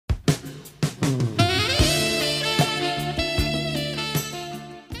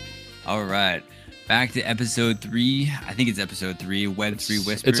All right. Back to episode 3. I think it's episode 3, Web3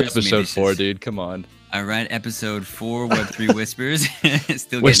 Whispers. It's episode 4, dude. Come on. All right, episode 4, Web3 Whispers.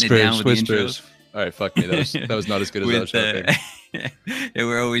 Still whispers, getting it down with whispers. the intros. All right, fuck me. That was not as good as I was hoping. Yeah,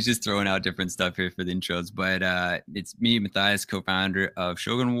 we're always just throwing out different stuff here for the intros. But it's me, Mathias, co-founder of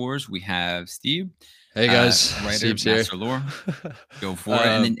Shogun Wars. We have Steeb. Hey guys, writer, Steeb's master here. lore. Go for it.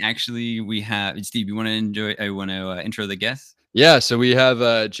 And then actually we have Steeb. You want to intro the guests? Yeah, so we have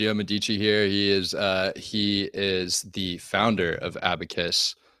Gio Medici here. He is the founder of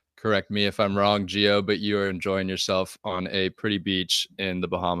Abacus. Correct me if I'm wrong, Gio, but you are enjoying yourself on a pretty beach in the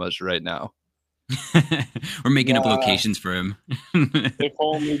Bahamas right now. We're making up locations for him. If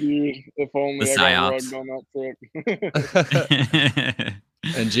only, dude. If only The I got rugged on that trip.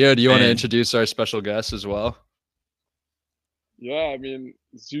 And Gio, do you want to introduce our special guest as well? Yeah, I mean,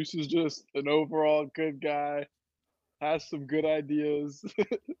 Zeus is just an overall good guy. Has some good ideas.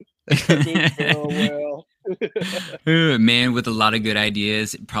 Big barrel whale. Man with a lot of good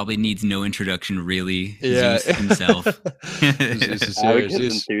ideas. Probably needs no introduction, really. Yeah. Zeus himself. Zeus is here.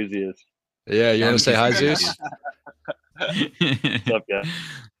 Zeus. Enthusiast. Yeah, you want to say hi, Zeus? What's up, guys?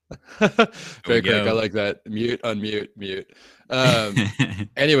 Very quick. I like that. Mute, unmute, mute.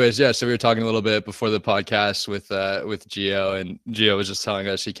 Anyways, yeah, so we were talking a little bit before the podcast with Gio, and Gio was just telling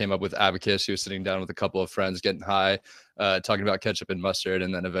us he came up with Abacus. He was sitting down with a couple of friends getting high, talking about ketchup and mustard,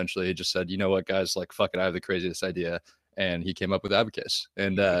 and then eventually he just said, you know what, guys, like, fuck it, I have the craziest idea. And he came up with Abacus.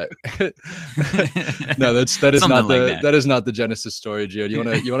 And no, that is not the genesis story, Gio.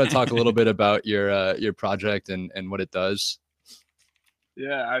 Do you want to talk a little bit about your project and what it does?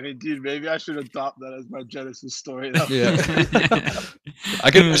 Yeah, I mean, dude, maybe I should adopt that as my genesis story. Yeah,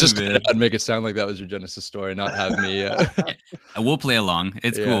 I could just make it sound like that was your genesis story, not have me. We'll play along.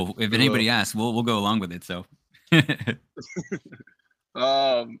 It's cool. If anybody asks, we'll go along with it. So,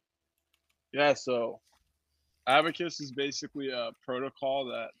 yeah. So, Abacus is basically a protocol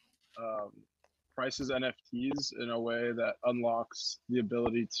that prices NFTs in a way that unlocks the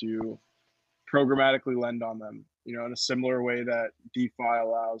ability to programmatically lend on them, you know, in a similar way that DeFi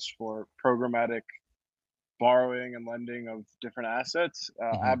allows for programmatic borrowing and lending of different assets.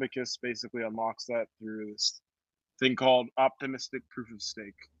 Abacus basically unlocks that through this thing called optimistic proof of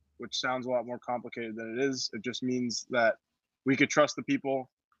stake, which sounds a lot more complicated than it is. It just means that we could trust the people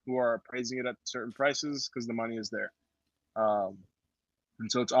who are appraising it at certain prices because the money is there. And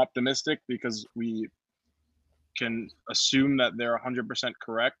so it's optimistic because we can assume that they're 100%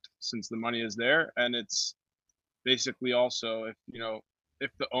 correct since the money is there. And it's basically also,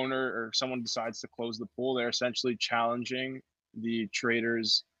 if the owner or someone decides to close the pool, they're essentially challenging the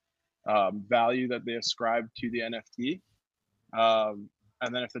trader's value that they ascribe to the NFT. And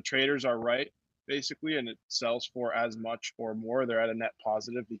then if the traders are right, basically, and it sells for as much or more, they're at a net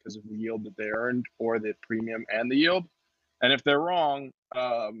positive because of the yield that they earned or the premium and the yield. And if they're wrong,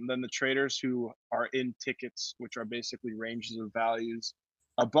 then the traders who are in tickets, which are basically ranges of values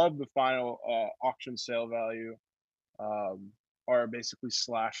above the final auction sale value, are basically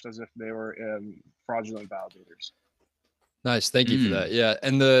slashed as if they were fraudulent validators. Nice, thank you for that. Yeah,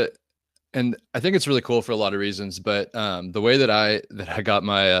 and I think it's really cool for a lot of reasons. But the way that I got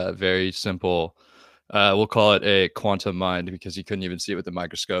my very simple, we'll call it a quantum mind because you couldn't even see it with the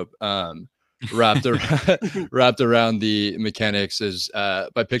microscope. Wrapped around the mechanics is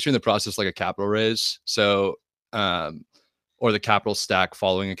by picturing the process like a capital raise. So or the capital stack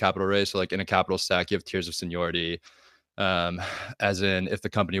following a capital raise. So like in a capital stack, you have tiers of seniority. As in, if the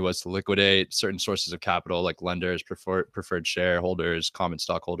company was to liquidate certain sources of capital, like lenders, preferred shareholders, common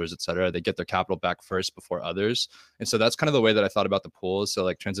stockholders, etc., they get their capital back first before others. And so that's kind of the way that I thought about the pools. So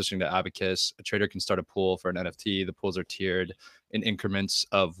like transitioning to Abacus, a trader can start a pool for an NFT. The pools are tiered in increments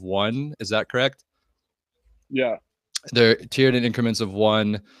of 1. Is that correct? Yeah. They're tiered in increments of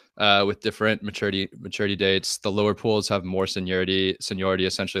 1 with different maturity dates. The lower pools have more seniority,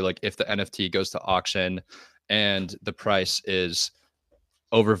 essentially like if the NFT goes to auction and the price is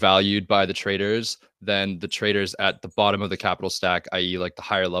overvalued by the traders, then the traders at the bottom of the capital stack, i.e. like the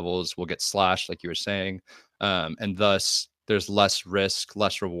higher levels, will get slashed, like you were saying. And thus there's less risk,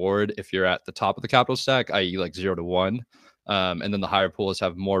 less reward if you're at the top of the capital stack, i.e. like 0 to 1. And then the higher pools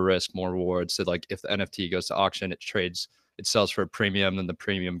have more risk, more reward. So like if the NFT goes to auction, it sells for a premium, then the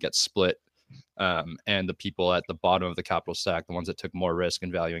premium gets split. And the people at the bottom of the capital stack, the ones that took more risk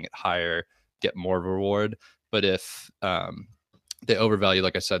and valuing it higher, get more reward. But if they overvalue,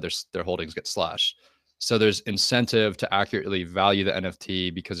 like I said, their holdings get slashed. So there's incentive to accurately value the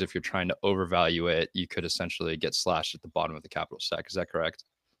NFT because if you're trying to overvalue it, you could essentially get slashed at the bottom of the capital stack. Is that correct?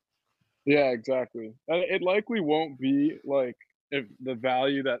 Yeah, exactly. It likely won't be like if the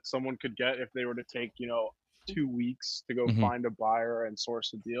value that someone could get if they were to take, 2 weeks to go find a buyer and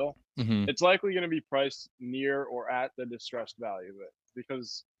source a deal, it's likely going to be priced near or at the distressed value of it,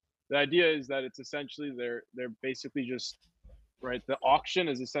 because the idea is that it's essentially they're basically just right. The auction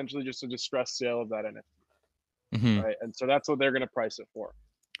is essentially just a distressed sale of that NFT, right? And so that's what they're going to price it for.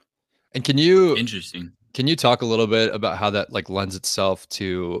 And can you talk a little bit about how that like lends itself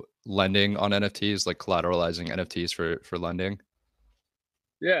to lending on NFTs, like collateralizing NFTs for lending?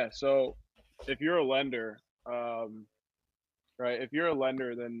 Yeah. So if you're a lender, right, if you're a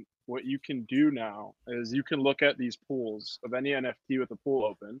lender, then what you can do now is you can look at these pools of any NFT with a pool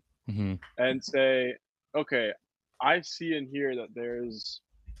open and say, okay, I see in here that there's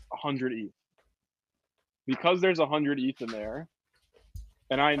 100 ETH. Because there's 100 ETH in there,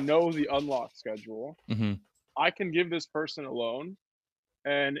 and I know the unlock schedule, I can give this person a loan,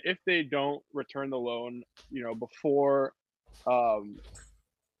 and if they don't return the loan, before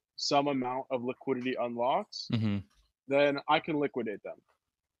some amount of liquidity unlocks, then I can liquidate them.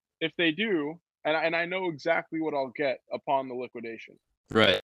 If they do, and I know exactly what I'll get upon the liquidation.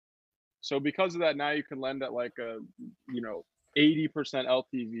 Right. So because of that, now you can lend at like a 80%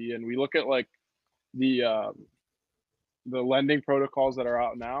 LTV, and we look at like the lending protocols that are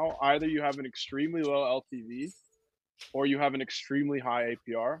out now. Either you have an extremely low LTV or you have an extremely high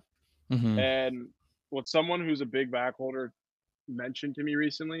APR. And what someone who's a big back holder mentioned to me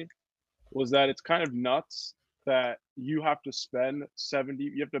recently was that it's kind of nuts that you have to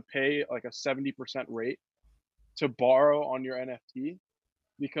pay like a 70% rate to borrow on your NFT,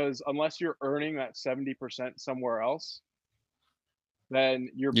 because unless you're earning that 70% somewhere else, then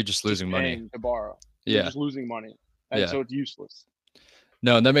you're just losing money to borrow. Yeah. You're just losing money. And so it's useless.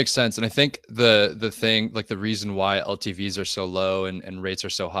 No, and that makes sense. And I think the thing, like the reason why LTVs are so low and rates are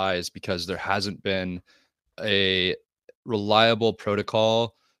so high is because there hasn't been a reliable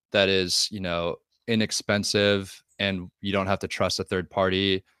protocol that is, inexpensive, and you don't have to trust a third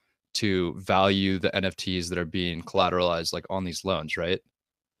party to value the NFTs that are being collateralized like on these loans, right?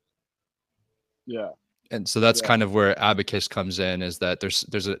 Yeah. And so that's kind of where Abacus comes in, is that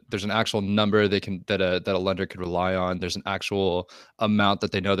there's an actual number that a lender could rely on. There's an actual amount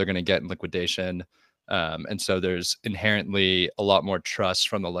that they know they're going to get in liquidation. And so there's inherently a lot more trust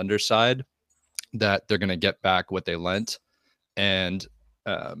from the lender side that they're going to get back what they lent. And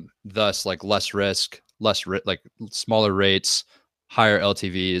thus like less risk, like smaller rates, higher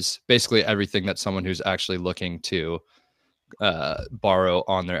LTVs, basically everything that someone who's actually looking to borrow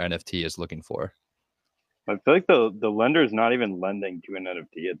on their NFT is looking for. I feel like the lender is not even lending to an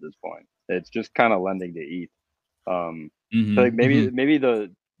NFT at this point. It's just kind of lending to ETH. So like maybe the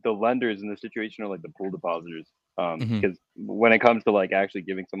lenders in this situation are like the pool depositors. Because when it comes to like actually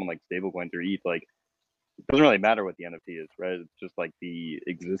giving someone like stablecoins or ETH, like it doesn't really matter what the NFT is, right? It's just like the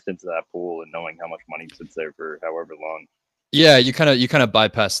existence of that pool and knowing how much money sits there for however long. Yeah, you kind of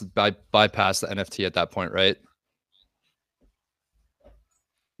bypass the NFT at that point, right?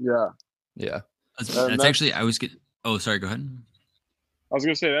 Yeah. Yeah. That's actually, I was getting, oh, sorry, go ahead. I was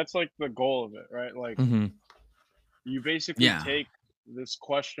gonna say that's like the goal of it, right? Like you basically take this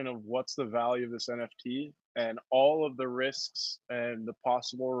question of what's the value of this NFT and all of the risks and the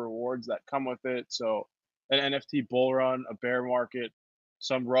possible rewards that come with it. So an NFT bull run, a bear market,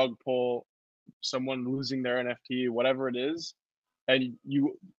 some rug pull, someone losing their NFT, whatever it is, and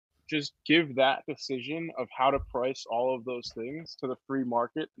you just give that decision of how to price all of those things to the free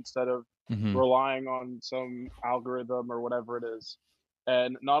market instead of relying on some algorithm or whatever it is.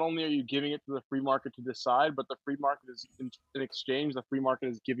 And not only are you giving it to the free market to decide, but the free market is in exchange, the free market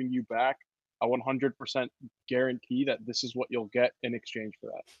is giving you back a 100% guarantee that this is what you'll get in exchange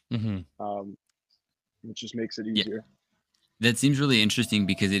for that. Which just makes it easier. That seems really interesting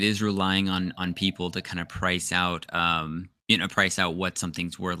because it is relying on people to kind of price out what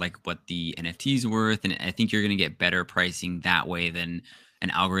something's worth, like what the NFT is worth. And I think you're going to get better pricing that way than an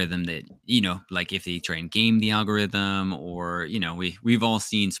algorithm that, like if they try and game the algorithm, or, we've all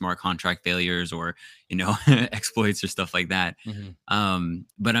seen smart contract failures or, exploits or stuff like that.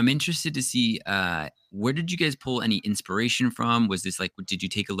 But I'm interested to see, where did you guys pull any inspiration from? Was this like, did you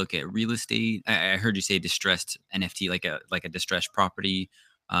take a look at real estate? I heard you say distressed NFT, like a distressed property.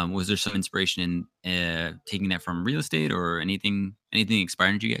 Was there some inspiration in taking that from real estate, or anything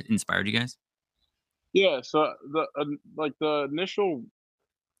inspired you guys? Yeah. So the initial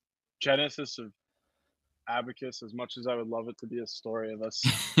genesis of Abacus, as much as I would love it to be a story of us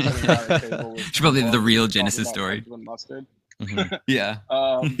sitting around a table with it's probably the real genesis story. Mustard. Yeah.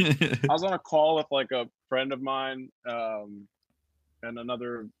 I was on a call with like a friend of mine and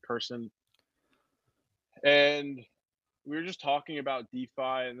another person, and we were just talking about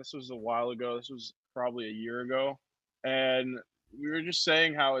DeFi, and this was a while ago. This was probably a year ago, and we were just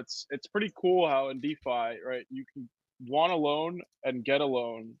saying how it's pretty cool how in DeFi, right, you can want a loan and get a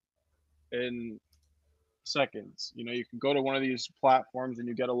loan in seconds. You know, you can go to one of these platforms and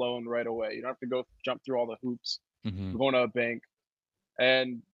you get a loan right away. You don't have to go jump through all the hoops, going to a bank.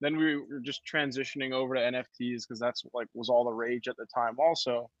 And then we were just transitioning over to NFTs because that's like was all the rage at the time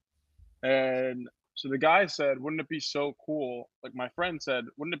also. And so the guy said, wouldn't it be so cool? Like my friend said,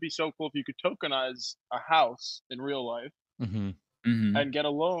 wouldn't it be so cool if you could tokenize a house in real life and get a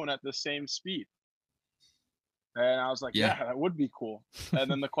loan at the same speed? And I was like, yeah, that would be cool. And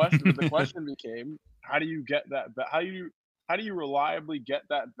then the question became, how do you get that? How do you reliably get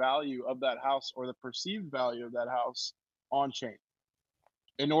that value of that house or the perceived value of that house on chain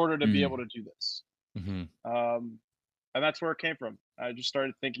in order to be able to do this? And that's where it came from. I just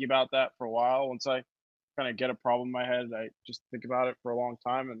started thinking about that for a while. Once I kind of get a problem in my head, I just think about it for a long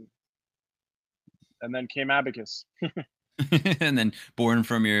time, and then came Abacus. And then born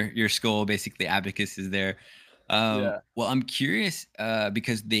from your skull, basically Abacus is there. Well, I'm curious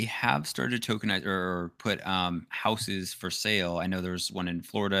because they have started to tokenize or put houses for sale. I know there's one in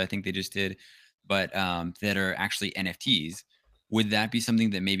Florida, I think they just did, but that are actually NFTs. Would that be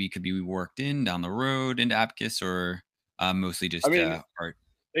something that maybe could be worked in down the road into Abacus, or mostly just art?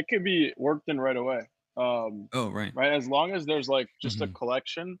 It could be worked in right away. Right. As long as there's like just a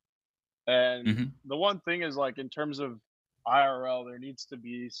collection. And the one thing is, like, in terms of IRL, there needs to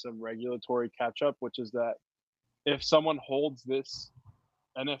be some regulatory catch up, which is that if someone holds this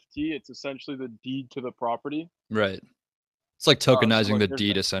NFT, it's essentially the deed to the property. Right. It's like tokenizing the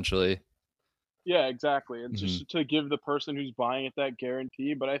deed, essentially. Yeah, exactly. And just to give the person who's buying it that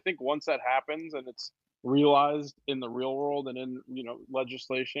guarantee. But I think once that happens and it's realized in the real world and in, you know,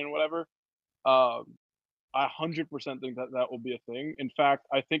 legislation, whatever, I 100% think that will be a thing. In fact,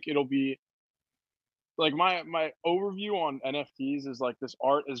 I think it'll be like my overview on NFTs is like this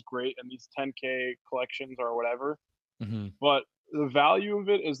art is great and these 10K collections or whatever, but the value of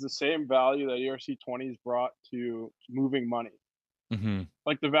it is the same value that ERC-20s brought to moving money.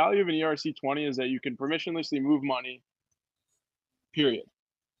 Like the value of an ERC-20 is that you can permissionlessly move money, period.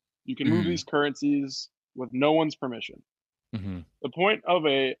 You can move these currencies with no one's permission. The point of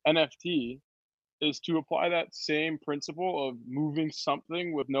a NFT is to apply that same principle of moving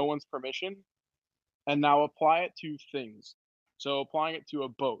something with no one's permission and now apply it to things. So applying it to a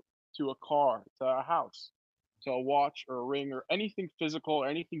boat, to a car, to a house, to a watch or a ring or anything physical or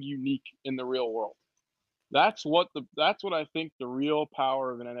anything unique in the real world. That's what I think the real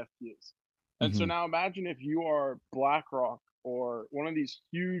power of an NFT is. And so now imagine if you are BlackRock or one of these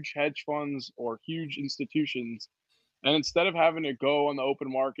huge hedge funds or huge institutions, and instead of having to go on the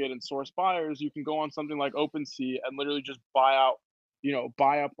open market and source buyers, you can go on something like OpenSea and literally just buy up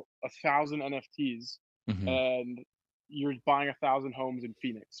 1,000 NFTs, and you're buying 1,000 homes in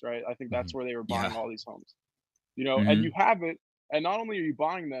Phoenix, right? I think that's where they were buying all these homes, you know, and you have it. And not only are you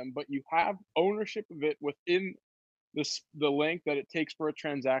buying them, but you have ownership of it within the length that it takes for a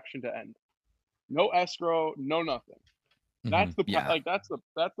transaction to end. No escrow, no nothing. That's the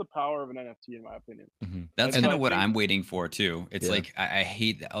that's the power of an NFT, in my opinion. That's kind of what I'm waiting for too. It's like I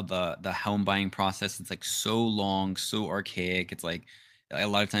hate the home buying process. It's like so long, so archaic. It's like a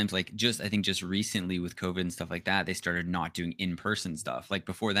lot of times, like I think just recently with COVID and stuff like that, they started not doing in-person stuff. Like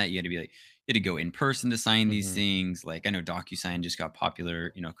before that, you had to go in person to sign these things. Like I know DocuSign just got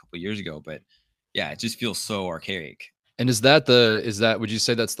popular, you know, a couple of years ago, but yeah, it just feels so archaic. And would you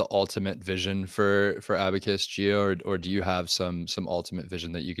say that's the ultimate vision for Abacus, Gio, or do you have some ultimate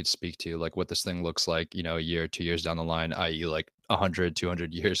vision that you could speak to, like what this thing looks like, you know, a year, 2 years down the line, i.e. like 100,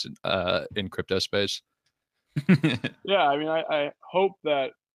 200 years in crypto space? Yeah, I mean, I hope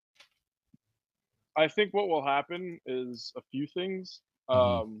that, I think what will happen is a few things.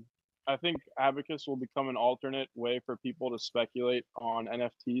 I think Abacus will become an alternate way for people to speculate on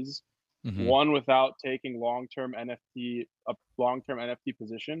NFTs. One, without taking long-term NFT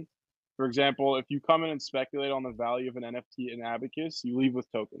position. For example, if you come in and speculate on the value of an NFT in Abacus, you leave with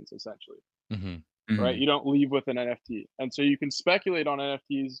tokens, essentially. Right? You don't leave with an NFT. And so you can speculate on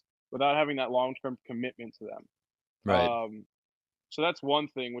NFTs without having that long-term commitment to them. Right. So that's one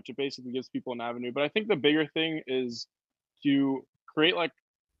thing, which it basically gives people an avenue. But I think the bigger thing is to create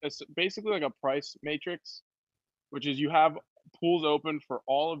basically like a price matrix, which is you have pools open for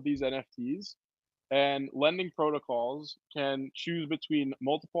all of these NFTs, and lending protocols can choose between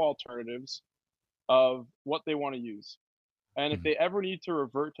multiple alternatives of what they want to use. And if they ever need to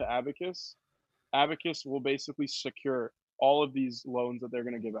revert to Abacus, Abacus will basically secure all of these loans that they're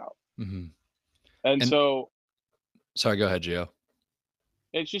going to give out. And so Sorry, go ahead, Gio.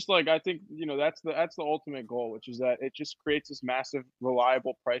 It's just like, I think, you know, that's the ultimate goal, which is that it just creates this massive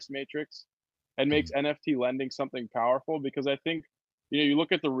reliable price matrix and makes NFT lending something powerful. Because I think, you know, you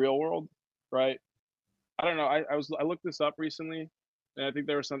look at the real world, right? I don't know. I looked this up recently, and I think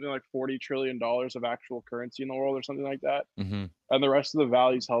there was something like $40 trillion of actual currency in the world or something like that. Mm-hmm. And the rest of the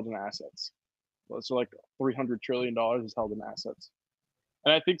value is held in assets. So like $300 trillion is held in assets.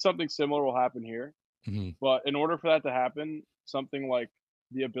 And I think something similar will happen here. Mm-hmm. But in order for that to happen, something like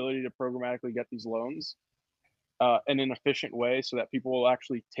the ability to programmatically get these loans in an efficient way so that people will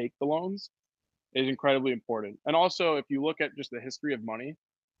actually take the loans is incredibly important. And also, if you look at just the history of money,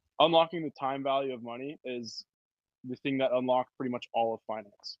 unlocking the time value of money is the thing that unlocked pretty much all of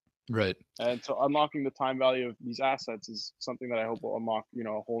finance. Right. And so unlocking the time value of these assets is something that I hope will unlock, you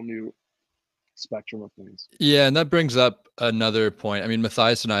know, a whole new spectrum of things. Yeah, and that brings up another point. I mean,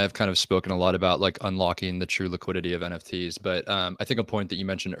 Mathias and I have kind of spoken a lot about like unlocking the true liquidity of NFTs, but I think a point that you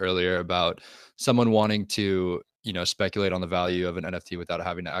mentioned earlier about someone wanting to, you know, speculate on the value of an NFT without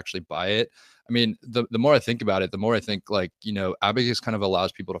having to actually buy it. I mean, the more I think about it, the more I think like, you know, Abacus kind of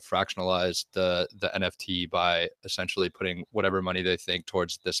allows people to fractionalize the NFT by essentially putting whatever money they think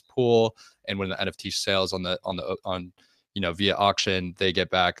towards this pool, and when the NFT sells on you know, via auction, they get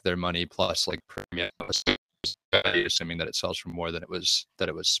back their money plus like premium, assuming that it sells for more than it was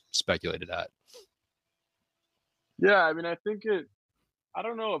speculated at. Yeah, I mean, I think I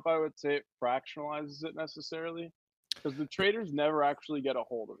don't know if I would say it fractionalizes it necessarily, because the traders never actually get a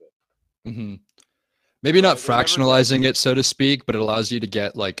hold of it. Mm-hmm. Maybe not Right, they never get. fractionalizing it, so to speak, but it allows you to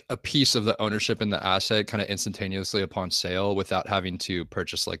get like a piece of the ownership in the asset kind of instantaneously upon sale without having to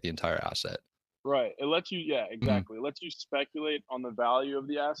purchase like the entire asset. Right. It lets you, yeah, exactly. It lets you speculate on the value of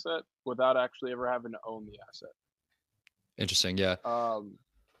the asset without actually ever having to own the asset. Interesting. Yeah. And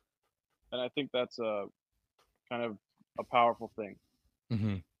I think that's a kind of a powerful thing.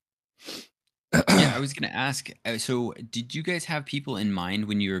 Mm-hmm. Yeah, I was going to ask, so did you guys have people in mind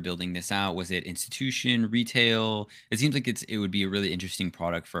when you were building this out? Was it institution, retail? It seems like it would be a really interesting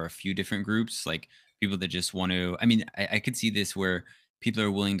product for a few different groups, like people that just want to, I mean, I could see this where people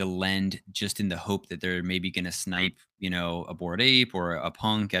are willing to lend just in the hope that they're maybe going to snipe, you know, a Bored Ape or a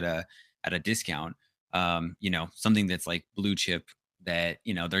Punk at a discount. You know, something that's like blue chip that,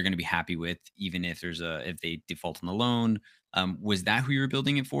 you know, they're going to be happy with, even if if they default on the loan. Was that who you were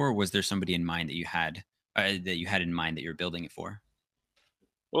building it for, or was there somebody in mind that you had in mind that you're building it for?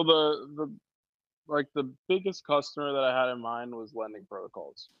 Well, the biggest customer that I had in mind was lending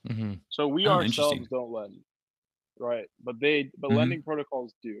protocols. Mm-hmm. So we ourselves don't lend, right? But lending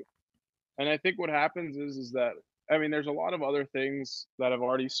protocols do. And I think what happens is that, I mean, there's a lot of other things that have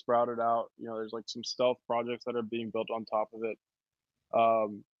already sprouted out. You know, there's like some stealth projects that are being built on top of it.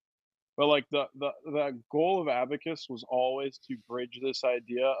 But like the goal of Abacus was always to bridge this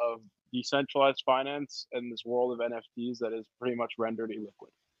idea of decentralized finance and this world of NFTs that is pretty much rendered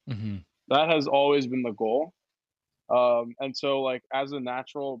illiquid. Mm-hmm. That has always been the goal. And so like as a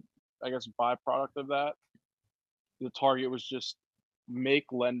natural, I guess, byproduct of that, the target was just make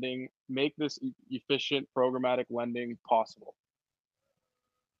this efficient programmatic lending possible.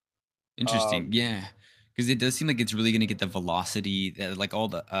 Interesting. Yeah. Because it does seem like it's really going to get the velocity that like all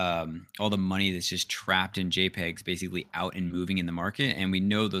the money that's just trapped in JPEGs basically out and moving in the market. And we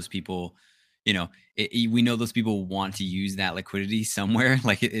know those people, you know, we know those people want to use that liquidity somewhere.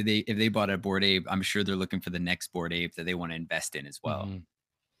 Like if they bought a Bored Ape, I'm sure they're looking for the next Bored Ape that they want to invest in as well. Mm-hmm.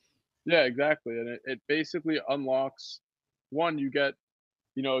 Yeah, exactly. And it basically unlocks, one, you get,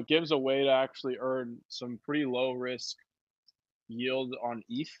 you know, it gives a way to actually earn some pretty low risk yield on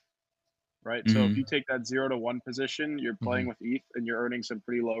ETH, right? So if you take that 0 to 1 position, you're playing with ETH and you're earning some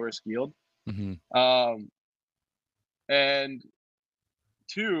pretty low risk yield. Mm-hmm. And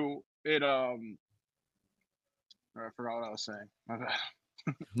two, I forgot what I was saying.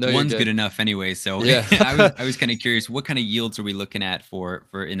 No, one's good enough anyway. So yeah. I was kind of curious, what kind of yields are we looking at for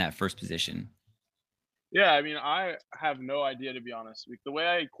in that first position? Yeah, I mean, I have no idea, to be honest. The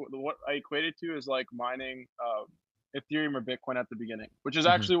way what I equate it to is like mining Ethereum or Bitcoin at the beginning, which is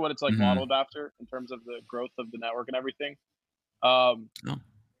actually what it's like modeled after in terms of the growth of the network and everything.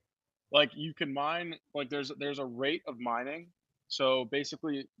 Like you can mine, like there's a rate of mining. So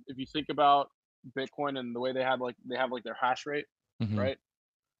basically, if you think about Bitcoin and the way they have like their hash rate, right?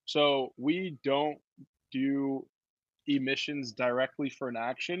 So we don't do emissions directly for an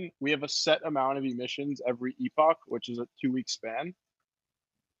action. We have a set amount of emissions every epoch, which is a 2-week span.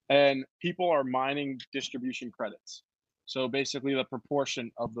 And people are mining distribution credits. So basically the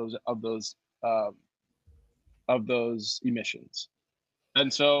proportion of those emissions.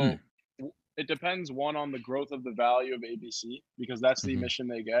 And so it depends on the growth of the value of ABC, because that's the emission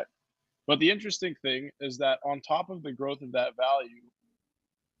they get. But the interesting thing is that on top of the growth of that value,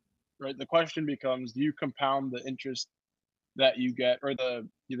 right, the question becomes, do you compound the interest that you get, or the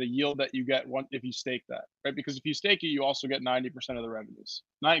yield that you get if you stake that, right? Because if you stake it, you also get 90% of the revenues,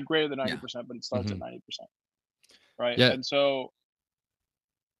 not greater than 90%, but it starts at 90%, right? Yeah. And so,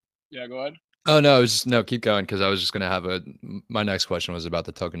 yeah, go ahead. Oh no, no, keep going, because I was just gonna have my next question was about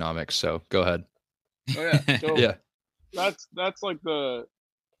the tokenomics. So go ahead. Oh yeah, so yeah, that's like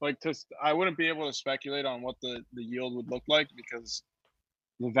I wouldn't be able to speculate on what the yield would look like, because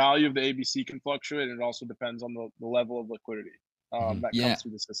the value of the ABC can fluctuate, and it also depends on the level of liquidity that comes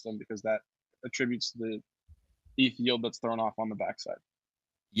through the system, because that attributes to the ETH yield that's thrown off on the backside.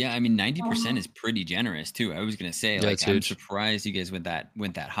 Yeah, I mean, 90% is pretty generous too. I was gonna say, like, I'm surprised you guys went that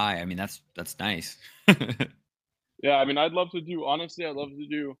high. I mean, that's nice. Yeah, I mean, I'd love to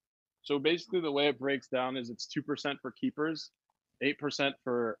do. So basically, the way it breaks down is it's 2% for keepers, 8%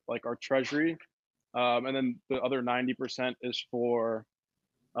 for like our treasury, and then the other 90% is for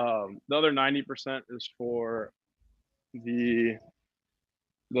the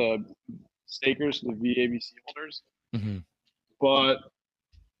stakers, the VABC holders. But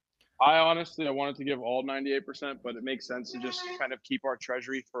I wanted to give all 98%, but it makes sense to just kind of keep our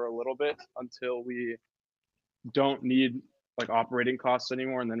treasury for a little bit until we don't need like operating costs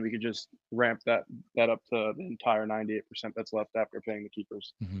anymore, and then we could just ramp that up to the entire 98% that's left after paying the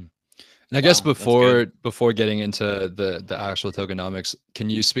keepers. And I guess before getting into the actual tokenomics, can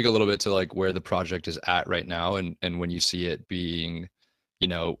you speak a little bit to like where the project is at right now, and when you see it being, you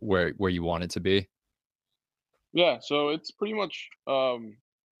know, where you want it to be? Yeah, so it's pretty much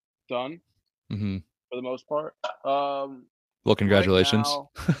done for the most part. Well, congratulations.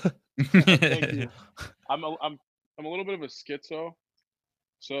 Right now, thank you. I'm a little bit of a schizo,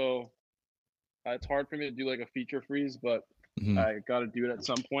 so it's hard for me to do like a feature freeze, but I got to do it at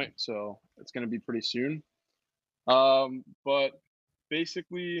some point, so it's going to be pretty soon. But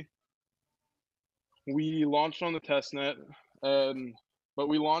basically, we launched on the testnet, but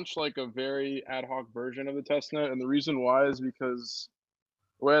we launched like a very ad hoc version of the testnet, and the reason why is because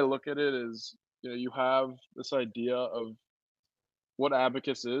the way I look at it is, you know, you have this idea of what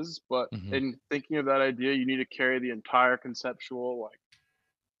Abacus is, but in thinking of that idea, you need to carry the entire conceptual like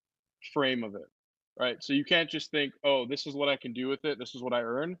frame of it, right? So you can't just think, oh, this is what I can do with it, this is what I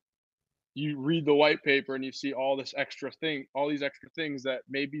earn. You read the white paper and you see all these extra things that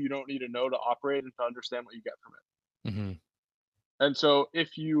maybe you don't need to know to operate and to understand what you get from it. And so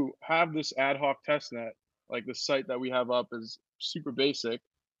if you have this ad hoc testnet, like the site that we have up is super basic,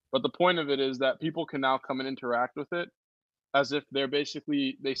 but the point of it is that people can now come and interact with it as if they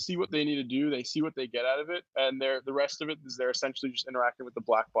see what they need to do, they see what they get out of it, and the rest of it is they're essentially just interacting with the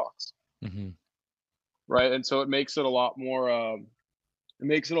black box. Right? And so it makes it a lot more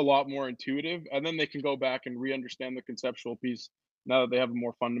intuitive, and then they can go back and re-understand the conceptual piece now that they have a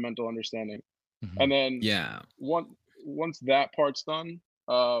more fundamental understanding. And then once that part's done,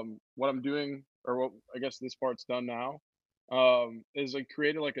 what I'm doing, or what I guess this part's done now, is I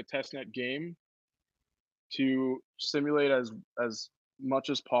created like a testnet game to simulate as much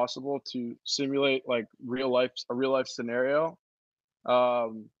as possible, to simulate like a real life scenario.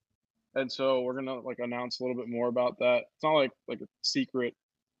 And so we're gonna like announce a little bit more about that. It's not like a secret,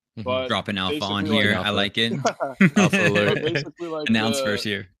 but drop an alpha on here. I like it. Alpha alert. Basically, like announce first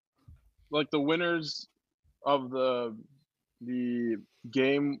here. Like the winners of the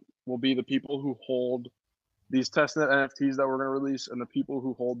game will be the people who hold these testnet NFTs that we're gonna release, and the people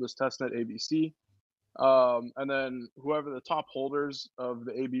who hold this testnet ABC. And then whoever the top holders of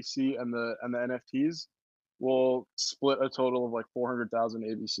the ABC and the NFTs will split a total of like 400,000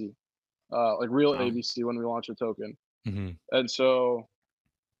 ABC, like real ABC when we launch a token. And so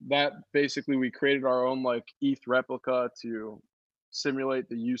that basically we created our own like ETH replica to simulate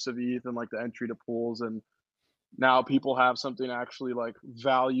the use of ETH and like the entry to pools, and now people have something to actually like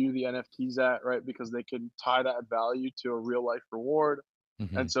value the NFTs at, right? Because they can tie that value to a real life reward.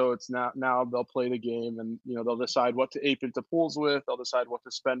 And so it's now they'll play the game, and you know, they'll decide what to ape into pools with, they'll decide what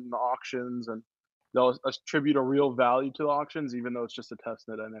to spend in the auctions, and they'll attribute a real value to the auctions, even though it's just a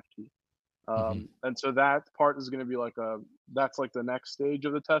testnet NFT. And so that part is going to be like that's like the next stage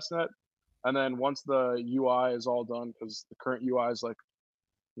of the testnet. And then once the UI is all done, because the current UI is like,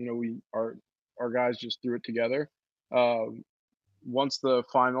 you know, our guys just threw it together. Once the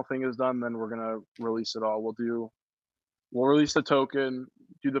final thing is done, then we're gonna release it all. We'll release the token,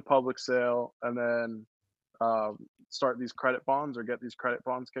 do the public sale, and then start these credit bonds, or get these credit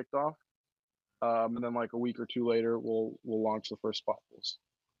bonds kicked off. And then like a week or two later, we'll launch the first spot pools.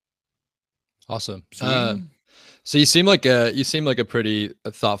 Awesome. Sweet. So you seem like a pretty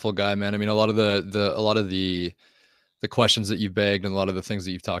thoughtful guy, man. I mean, a lot of the questions that you've begged and a lot of the things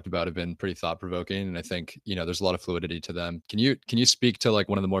that you've talked about have been pretty thought provoking. And I think, there's a lot of fluidity to them. Can you speak to like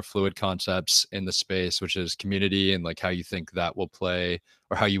one of the more fluid concepts in the space, which is community, and like how you think that will play,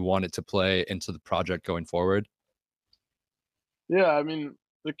 or how you want it to play into the project going forward? Yeah, I mean,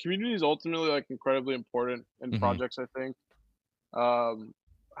 the community is ultimately like incredibly important in Mm-hmm. projects, I think. Um,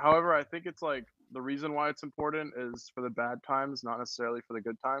 However, I think it's like the reason why it's important is for the bad times, not necessarily for the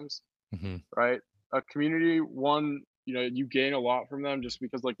good times, Mm-hmm. right? A community, one, you gain a lot from them just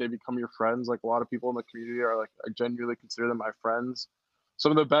because like they become your friends. Like a lot of people in the community are like, I genuinely consider them my friends.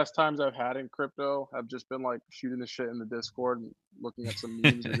 Some of the best times I've had in crypto have just been like shooting the shit in the Discord and looking at some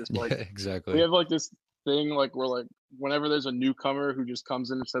memes, or just like Yeah, we exactly. have like this thing like we're like whenever there's a newcomer who just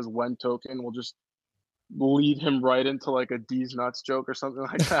comes in and says when token, we'll just lead him right into like a D's nuts joke or something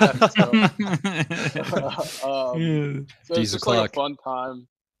like that. So, um, Yeah. so it's D's just like a o'clock. fun time.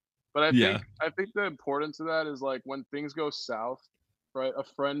 But Yeah. I think the importance of that is like when things go south, right? A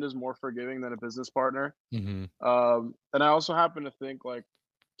friend is more forgiving than a business partner. Mm-hmm. And I also happen to think like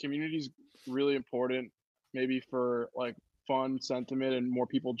community is really important, maybe for like fun sentiment and more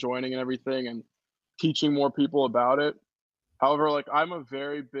people joining and everything, and teaching more people about it. However, like I'm a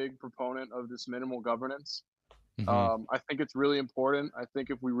very big proponent of this minimal governance. Mm-hmm. I think it's really important. I think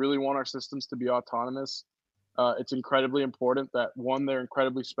if we really want our systems to be autonomous, it's incredibly important that one, they're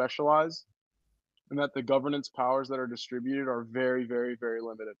incredibly specialized, and that the governance powers that are distributed are very, very, very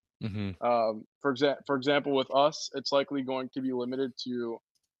limited. Mm-hmm. For example, with us, it's likely going to be limited to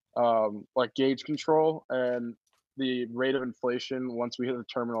like gauge control and the rate of inflation once we hit the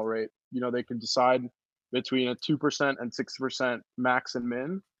terminal rate. They can decide between a 2% and 6% max and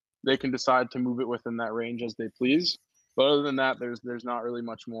min. They can decide to move it within that range as they please. But other than that, there's not really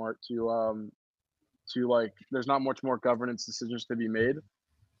much more to like. There's not much more governance decisions to be made,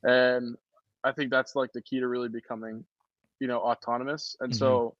 and I think that's like the key to really becoming, autonomous. And Mm-hmm.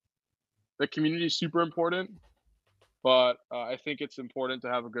 so the community is super important, but I think it's important to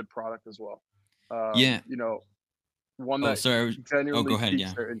have a good product as well. Yeah. One Oh, that sorry. Oh, go genuinely ahead. piques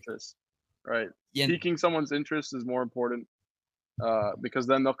Yeah. their interest, right? Yeah. Piquing someone's interest is more important, because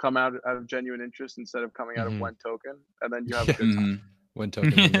then they'll come out of genuine interest instead of coming out of Mm-hmm. one token, and then you have a good time. Mhm. When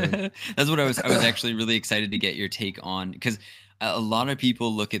token win win. That's what I was actually really excited to get your take on, because a lot of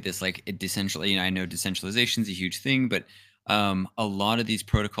people look at this like it I know decentralization is a huge thing, but a lot of these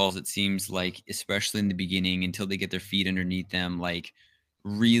protocols, it seems like, especially in the beginning, until they get their feet underneath them, like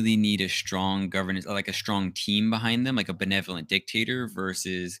really need a strong governance, like a strong team behind them, like a benevolent dictator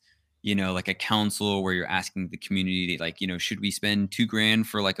versus like a council where you're asking the community, like, should we spend 2 grand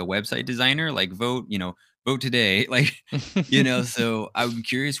for like a website designer, like vote today, like, so I'm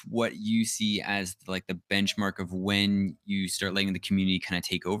curious what you see as like the benchmark of when you start letting the community kind of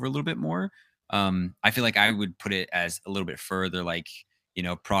take over a little bit more. I feel like I would put it as a little bit further, like,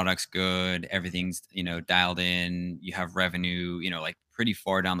 product's good, everything's, dialed in, you have revenue, like pretty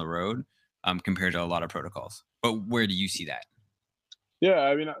far down the road, compared to a lot of protocols. But where do you see that? Yeah,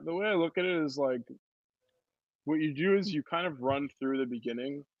 I mean, the way I look at it is like what you do is you kind of run through the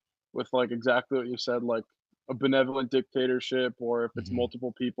beginning with like exactly what you said, like a benevolent dictatorship, or if it's Mm-hmm.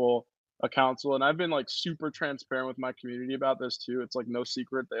 multiple people, a council. And I've been like super transparent with my community about this too. It's like no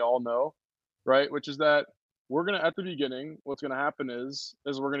secret, they all know, right? Which is that we're gonna at the beginning, what's gonna happen is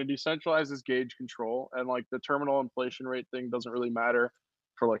we're gonna decentralize this gauge control, and like the terminal inflation rate thing doesn't really matter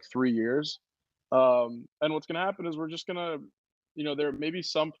for like 3 years. And what's gonna happen is we're just gonna, there may be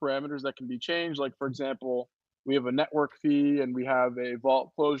some parameters that can be changed. Like for example, we have a network fee and we have a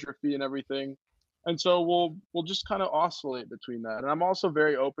vault closure fee and everything. And so we'll just kind of oscillate between that. And I'm also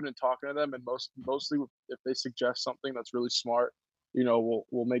very open in talking to them, and mostly if they suggest something that's really smart,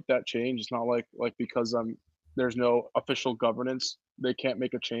 we'll make that change. It's not like because there's no official governance, they can't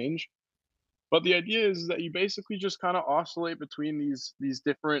make a change. But the idea is that you basically just kind of oscillate between these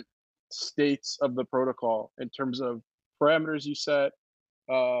different states of the protocol in terms of parameters you set.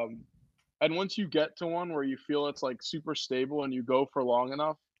 Um, and once you get to one where you feel it's like super stable and you go for long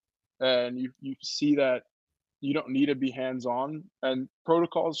enough, and you see that you don't need to be hands on, and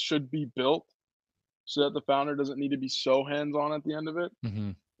protocols should be built so that the founder doesn't need to be so hands on at the end of it.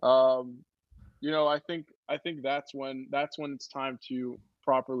 Mm-hmm. Um, I think that's when it's time to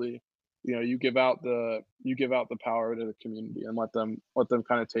properly, you give out the power to the community and let them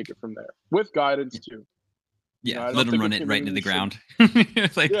kind of take it from there with guidance too. Yeah, I let don't them think a run it right into the community ground.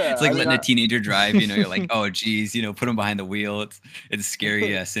 It's like yeah, it's like I mean, letting a teenager drive. You're like, oh geez, put them behind the wheel. It's a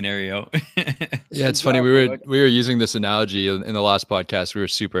scary scenario. Yeah, it's funny. exactly. We were using this analogy in the last podcast. We were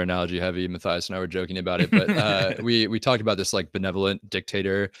super analogy heavy. Matthias and I were joking about it, but we talked about this like benevolent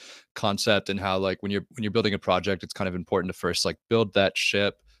dictator concept and how like when you're building a project, it's kind of important to first like build that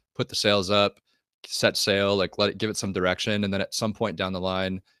ship, put the sails up, set sail, like give it some direction, and then at some point down the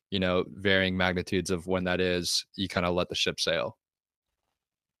line, varying magnitudes of when that is, you kind of let the ship sail.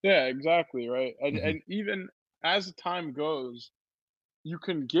 Yeah, exactly, right. And Mhm. and even as time goes, you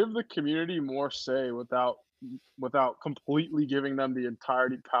can give the community more say without completely giving them the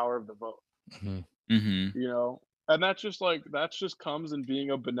entirety power of the vote, Mhm. Hmm. you know? And that's just comes in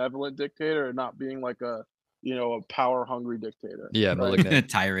being a benevolent dictator and not being like a power hungry dictator, Yeah, right? malignant.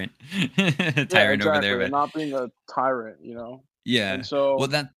 Tyrant, Yeah, tyrant over there, exactly. And but not being a tyrant. And yeah. Well,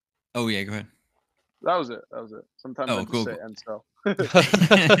 so Oh yeah, go ahead. that was it. That was it. Sometimes I Oh, just cool, say cool. and so.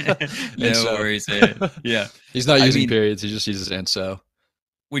 And No so worries, man. Yeah. he's not I using mean, periods. He just uses and so.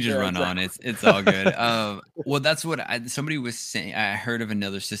 we just Yeah, run on. exactly. It's all good. Well, that's what somebody was saying. I heard of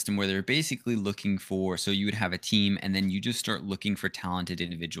another system where they're basically looking for. So you would have a team, and then you just start looking for talented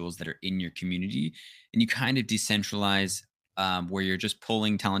individuals that are in your community, and you kind of decentralize, where you're just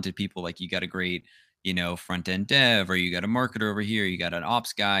pulling talented people. Like you got a great, front end dev, or you got a marketer over here, you got an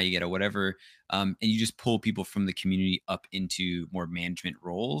ops guy, you got a whatever, and you just pull people from the community up into more management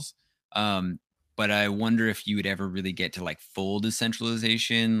roles. But I wonder if you would ever really get to like full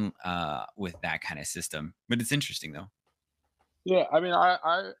decentralization with that kind of system. But it's interesting though. Yeah, I mean,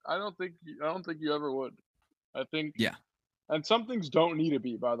 I don't think you ever would. I think, Yeah. and some things don't need to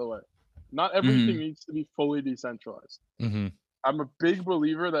be, by the way. Not everything Hmm. needs to be fully decentralized. Mhm. I'm a big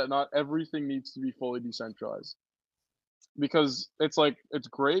believer that not everything needs to be fully decentralized because it's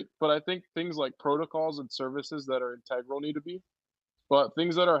great, but I think things like protocols and services that are integral need to be, but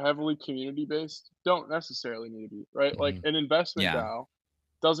things that are heavily community based don't necessarily need to be, right? Like Mhm. an investment Yeah. DAO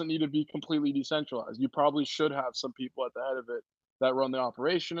doesn't need to be completely decentralized. You probably should have some people at the head of it that run the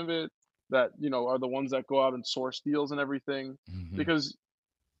operation of it, that, are the ones that go out and source deals and everything. Mhm. Because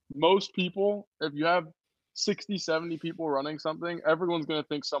most people, if you have 60, 70 people running something, everyone's going to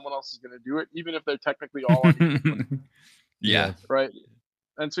think someone else is going to do it, even if they're technically all on equal footing, Yeah. Yeah. right?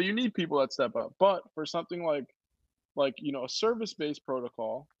 And so you need people that step up. But for something like a service-based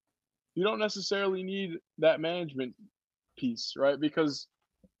protocol, you don't necessarily need that management piece, right? Because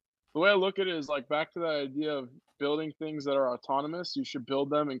the way I look at it is like back to that idea of building things that are autonomous. You should build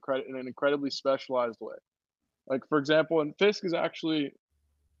them in an incredibly specialized way. Like for example, and Fisk is actually,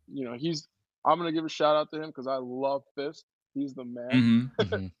 he's. I'm gonna give a shout out to him because I love Fisk. He's the man. Hmm.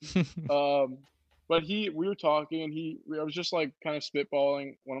 Mhm. Um, but we were talking, and I was just like kind of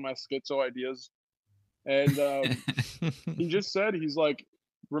spitballing one of my schizo ideas, and he just said he's like,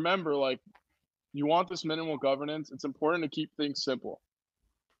 remember, like you want this minimal governance. It's important to keep things simple,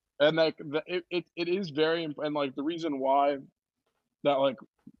 and like it is and like the reason why that like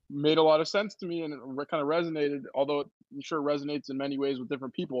made a lot of sense to me and it kind of resonated, although I'm sure it resonates in many ways with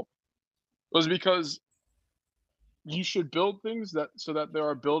different people, was because you should build things that so that there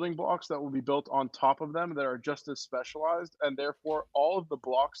are building blocks that will be built on top of them that are just as specialized, and therefore all of the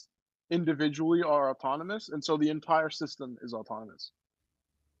blocks individually are autonomous, and so the entire system is autonomous,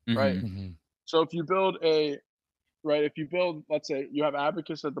 right? Hmm. Mhm. So if you build, let's say you have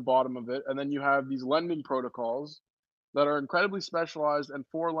Abacus at the bottom of it, and then you have these lending protocols that are incredibly specialized and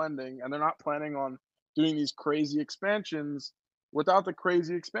for lending, and they're not planning on doing these crazy expansions. Without the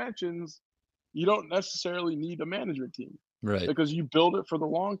crazy expansions, you don't necessarily need a management team Right. because you build it for the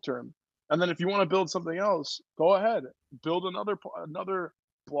long term. And then if you want to build something else, go ahead, build another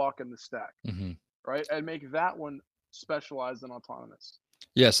block in the stack, Mhm. right? And make that one specialized and autonomous.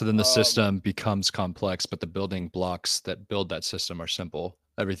 Yeah, so then the Um, system becomes complex, but the building blocks that build that system are simple.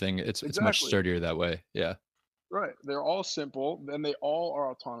 Everything it's much exactly. sturdier that way. Yeah. Right. They're all simple, and they all are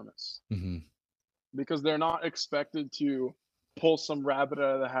autonomous Mhm. because they're not expected to pull some rabbit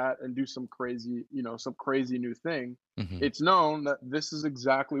out of the hat and do some crazy new thing. Mhm. It's known that this is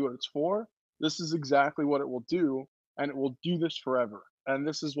exactly what it's for. This is exactly what it will do, and it will do this forever. And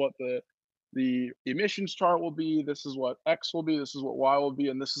this is what the emissions chart will be. This is what X will be. This is what Y will be,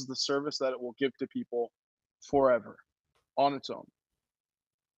 and this is the service that it will give to people forever on its own.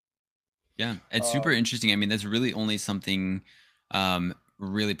 Yeah. It's super Um, interesting. I mean, that's really only something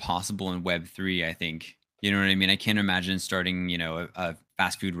really possible in Web3, I think. You know what I mean? I can't imagine starting, a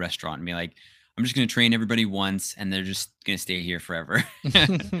fast food restaurant and be like, I'm just going to train everybody once and they're just going to stay here forever.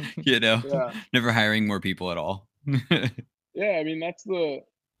 you know, yeah, Never hiring more people at all. yeah. I mean, that's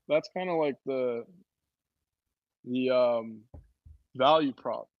kind of like the value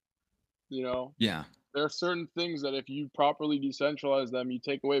prop. You know, Yeah. there are certain things that if you properly decentralize them, you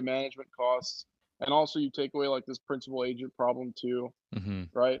take away management costs, and also you take away like this principal agent problem too,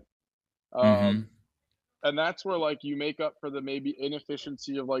 right? Mm-hmm. And that's where like you make up for the maybe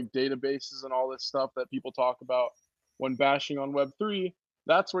inefficiency of like databases and all this stuff that people talk about when bashing on Web3.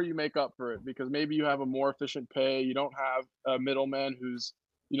 That's where you make up for it, because maybe you have a more efficient pay. You don't have a middleman who's,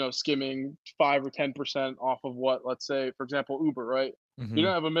 you know, skimming 5 or 10% off of what, let's say, for example, Uber, right? You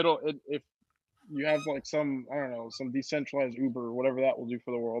don't have a middle. If you have like some, I don't know, some decentralized Uber or whatever that will do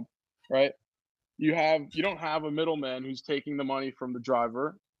for the world, right? You don't have a middleman who's taking the money from the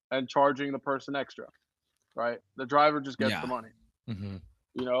driver and charging the person extra, right? The driver just gets the Yeah. money.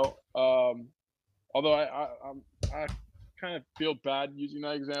 You know, although I kind of feel bad using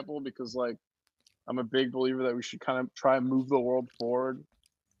that example, because like I'm a big believer that we should kind of try and move the world forward,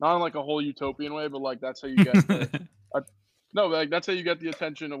 not in like a whole utopian way, but like that's how you get no, like that's how you get the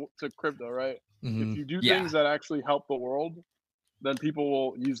attention to crypto, right? If you do Yeah. things that actually help the world, then people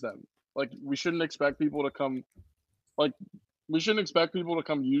will use them. Like we shouldn't expect people to come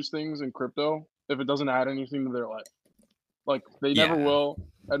use things in crypto if it doesn't add anything to their life. Like they never Yeah. will,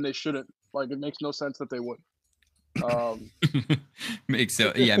 and they shouldn't. Like it makes no sense that they would. Makes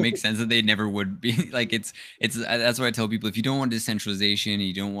sense that they never would be. Like it's that's why I tell people, if you don't want decentralization,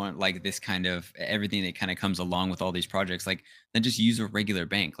 you don't want like this kind of everything that kind of comes along with all these projects, like then just use a regular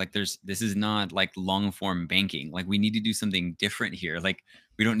bank. Like this is not like long form banking. Like we need to do something different here. Like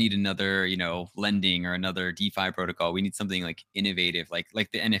we don't need another, you know, lending or another DeFi protocol. We need something like innovative, like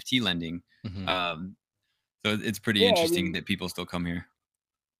the NFT lending. So it's pretty Yeah, I interesting mean, that people still come here.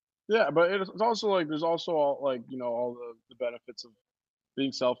 yeah, but it's also like there's also all, like, you know, all the benefits of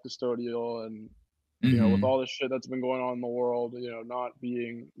being self-custodial, and you know, with all this shit that's been going on in the world, you know, not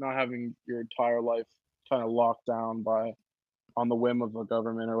having your entire life kind of locked down by on the whim of a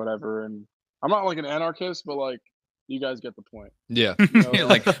government or whatever. And I'm not like an anarchist, but like you guys get the point. Yeah. You know,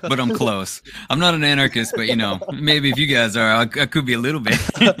 Like, but I'm close. I'm not an anarchist, but you know, maybe if you guys are, I could be a little bit.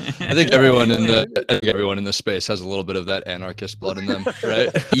 I think everyone in the space has a little bit of that anarchist blood in them, right?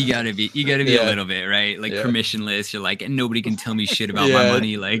 You gotta be a little bit, right? Like permissionless. You're like, and nobody can tell me shit about my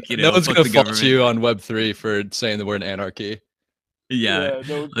money. Like, you know, no one's fuck gonna the fault government. you on Web3 for saying the word anarchy. Yeah,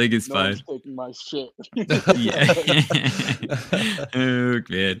 no, like it's no fine. one's taking my shit. Yeah. Oh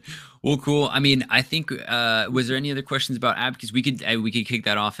man. Well, cool. I mean, I think was there any other questions about Abacus? We could kick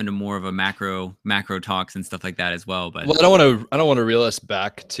that off into more of a macro talks and stuff like that as well. But well, I don't want to reel us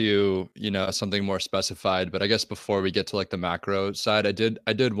back to, you know, something more specified. But I guess before we get to like the macro side, I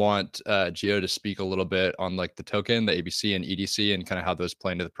did want Gio to speak a little bit on like the token, the ABC and EDC, and kind of how those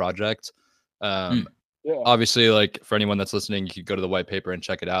play into the project. Yeah. Obviously, like for anyone that's listening, you could go to the white paper and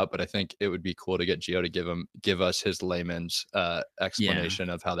check it out. But I think it would be cool to get Gio to give us his layman's explanation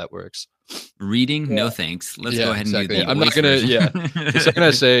of how that works. Reading, no thanks. Let's go ahead and do the I'm not gonna. version. Yeah,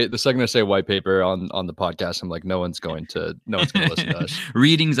 the second I say white paper on the podcast, I'm like, no one's gonna listen to us.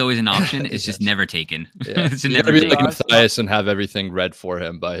 Reading's always an option. It's just never taken. Yeah, it's you never be taken. like Mathias and have everything read for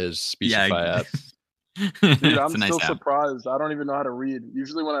him by his Speechify app. Dude, I'm still surprised. I don't even know how to read.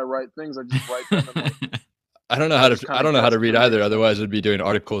 Usually when I write things, I just write them. And like, I don't know how to read either. Otherwise, I'd be doing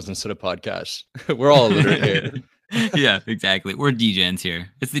articles instead of podcasts. We're all illiterate here. Yeah, exactly. We're degens here.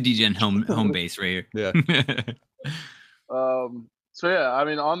 It's the degen home base right here. Yeah. So yeah, I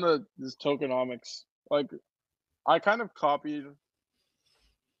mean, on this tokenomics, like I kind of copied.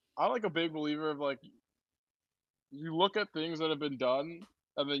 I'm like a big believer of like you look at things that have been done,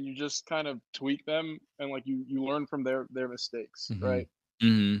 and then you just kind of tweak them, and like you learn from their mistakes, right?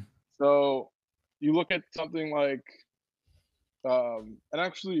 So you look at something like and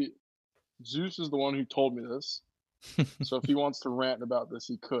actually Zeus is the one who told me this. So if he wants to rant about this,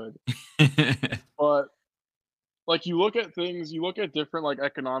 he could. But like you look at different like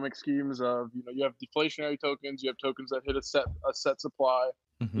economic schemes of, you know, you have deflationary tokens, you have tokens that hit a set supply,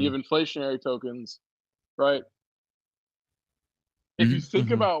 you have inflationary tokens, right? If you think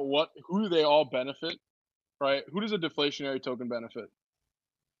about who they all benefit, right? Who does a deflationary token benefit?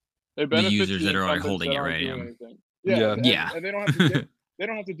 They benefit the users that are holding it, right? Yeah. And they don't have to they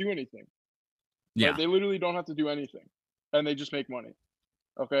don't have to do anything. Yeah. Right? They literally don't have to do anything, and they just make money.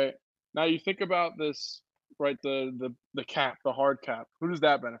 Okay. Now you think about this, right? The cap, the hard cap. Who does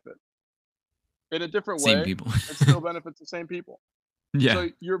that benefit? In a different way. Same people. It still benefits the same people. Yeah. So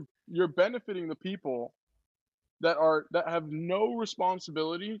you're benefiting the people that have no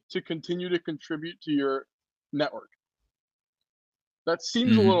responsibility to continue to contribute to your network. That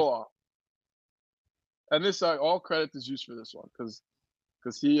seems a little off. And this all credit to Zeus for this one,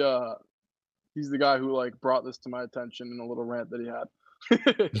 because he he's the guy who like brought this to my attention in a little rant that he had.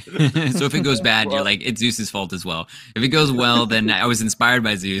 So if it goes bad, you're like, it's Zeus's fault as well. If it goes well, then I was inspired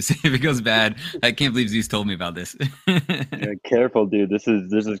by Zeus. If it goes bad, I can't believe Zeus told me about this. Yeah, careful, dude. This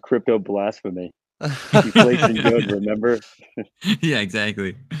is crypto blasphemy. Inflation good, remember? Yeah,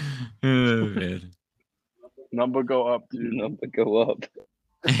 exactly. Oh, man. Number go up, dude. Number go up.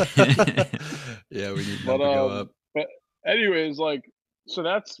 Yeah, we need number go up. But anyways, like, so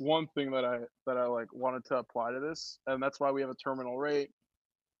that's one thing that I like wanted to apply to this, and that's why we have a terminal rate.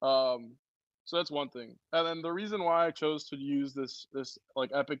 So that's one thing. And then the reason why I chose to use this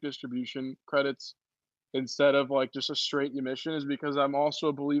like epic distribution credits instead of like just a straight emission is because I'm also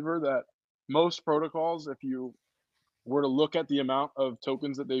a believer that most protocols, if you were to look at the amount of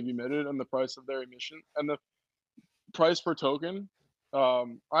tokens that they've emitted and the price of their emission and the price per token,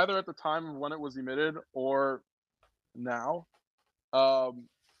 either at the time of when it was emitted or now,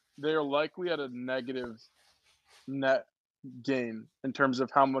 they are likely at a negative net gain in terms of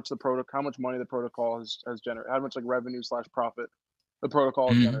how much money the protocol has generated, how much like revenue / profit the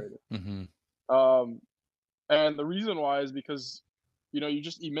protocol has generated. And the reason why is because you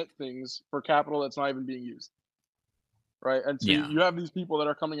just emit things for capital that's not even being used, right? And so you have these people that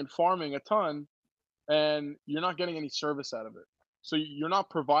are coming and farming a ton, and you're not getting any service out of it. So you're not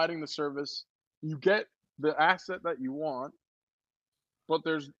providing the service. You get the asset that you want, but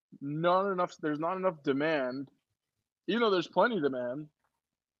there's not enough demand. Even though there's plenty of demand,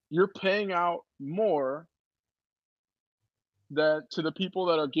 you're paying out more to the people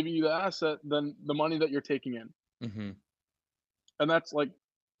that are giving you the asset than the money that you're taking in. And that's like,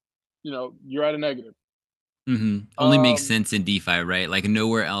 you're at a negative. Only makes sense in DeFi, right? Like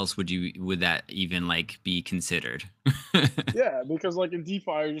nowhere else would that even like be considered. Yeah, because like in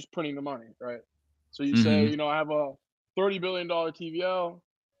DeFi, you're just printing the money, right? So you say, I have a $30 billion TVL,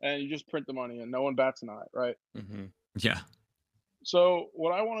 and you just print the money, and no one bats an eye, right? Yeah. So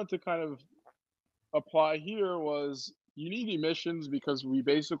what I wanted to kind of apply here was you need emissions because we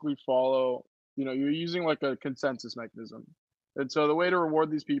basically follow, you're using like a consensus mechanism. And so the way to reward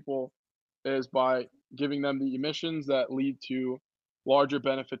these people is by giving them the emissions that lead to larger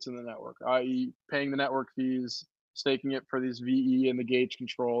benefits in the network, i.e. paying the network fees, staking it for these VE and the gauge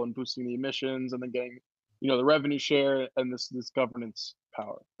control and boosting the emissions, and then getting, the revenue share and this governance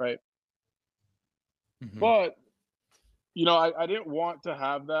power, right? But, I didn't want to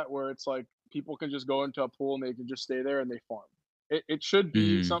have that where it's like people can just go into a pool and they can just stay there and they farm. It should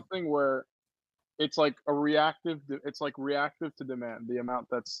be something where it's like it's like reactive to demand, the amount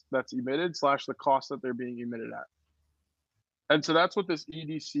that's emitted / the cost that they're being emitted at. And so that's what this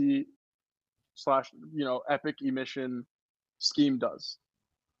EDC / epic emission scheme does,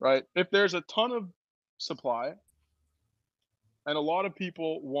 right? If there's a ton of supply and a lot of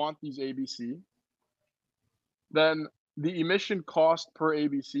people want these ABC, then the emission cost per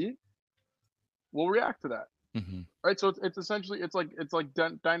ABC will react to that, right? So it's essentially it's like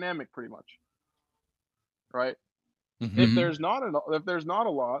dynamic pretty much, right? If there's not a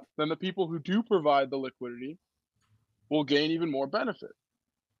lot, then the people who do provide the liquidity will gain even more benefit.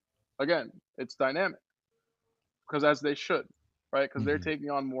 Again, it's dynamic because as they should, right? Because they're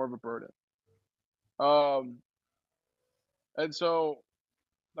taking on more of a burden. And so,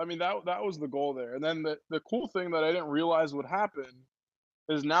 I mean, that was the goal there. And then the cool thing that I didn't realize would happen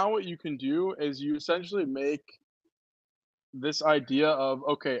is now what you can do is you essentially make this idea of,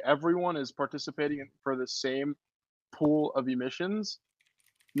 okay, everyone is participating for the same pool of emissions.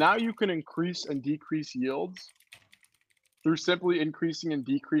 Now you can increase and decrease yields through simply increasing and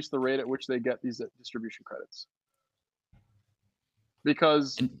decrease the rate at which they get these distribution credits.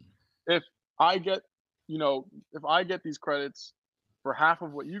 Because if I get these credits for half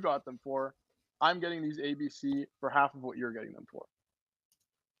of what you got them for, I'm getting these ABC for half of what you're getting them for.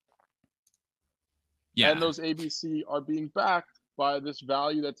 Yeah. And those ABC are being backed by this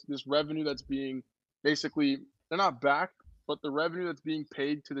this revenue that's being basically, they're not backed, but the revenue that's being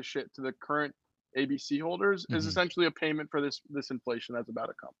paid to the current ABC holders is essentially a payment for this inflation that's about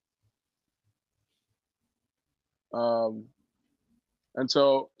to come. And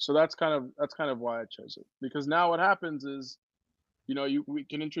so that's kind of why I chose it, because now what happens is, we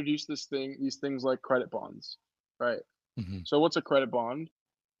can introduce these things like credit bonds, right? So what's a credit bond?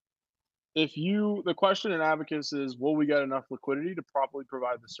 The question in Abacus is, will we get enough liquidity to properly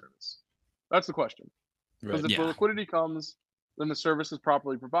provide the service? That's the question. Because if the liquidity comes, then the service is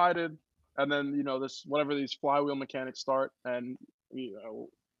properly provided, and then whatever these flywheel mechanics start, and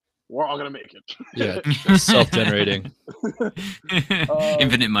we're all gonna make it. Yeah, self-generating.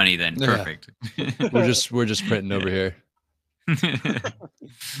 Infinite money then. Perfect. We're just printing over here.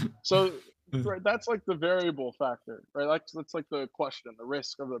 So right, that's like the variable factor, right? That's like the question, the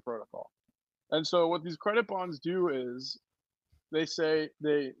risk of the protocol. And so what these credit bonds do is they say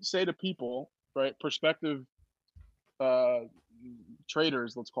to people, right, prospective uh,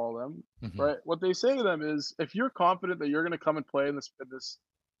 traders, let's call them, Mhm. right? What they say to them is, if you're confident that you're going to come and play in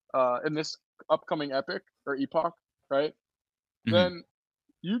this upcoming epic or epoch, right? Mhm. Then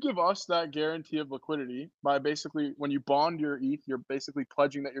you give us that guarantee of liquidity by basically when you bond your ETH, you're basically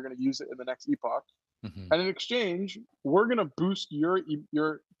pledging that you're going to use it in the next epoch. Mhm. And in exchange, we're going to boost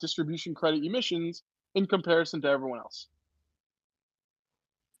your distribution credit emissions in comparison to everyone else.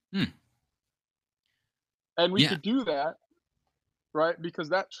 Hmm. And we Yeah. could do that, right? Because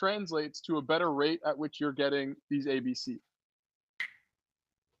that translates to a better rate at which you're getting these ABC.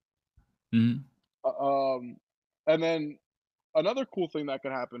 Mhm. And then another cool thing that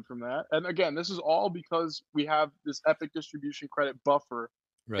could happen from that, and again, this is all because we have this epic distribution credit buffer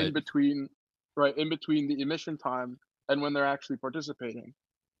in Right. between, right, in between the emission time and when they're actually participating.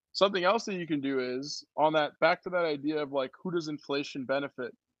 Something else that you can do is on that back to that idea of like who does inflation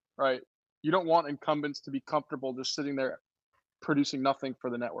benefit, right? You don't want incumbents to be comfortable just sitting there producing nothing for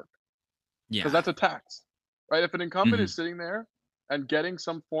the network because Yeah. that's a tax, right? If an incumbent Mhm. is sitting there and getting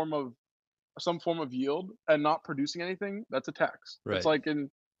some form of yield and not producing anything, that's a tax. It's Right. like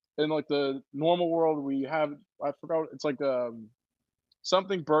in like the normal world we have, I forgot, it's like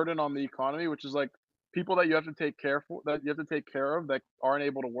something burden on the economy, which is like people that you have to take care of that aren't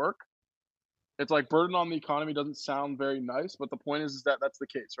able to work. It's like burden on the economy doesn't sound very nice, but the point is that that's the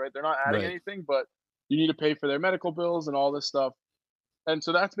case, right? They're not adding Right. anything, but you need to pay for their medical bills and all this stuff. And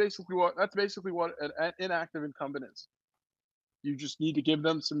so that's basically what an inactive incumbent is. You just need to give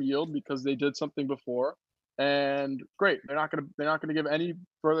them some yield because they did something before, and great. They're not gonna give any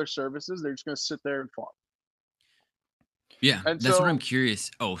further services. They're just gonna sit there and farm. Yeah. And That's what I'm so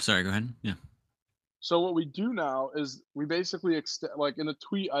curious. Oh, sorry. Go ahead. Yeah. so what we do now is we basically like in the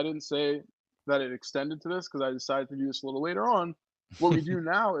tweet. I didn't say that it extended to this because I decided to do this a little later on. What we do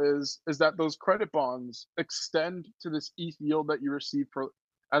now is that those credit bonds extend to this ETH yield that you receive for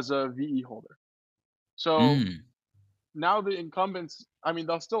as a VE holder. So Mm. now the incumbents, I mean,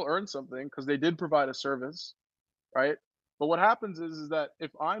 they'll still earn something because they did provide a service, right? But what happens is that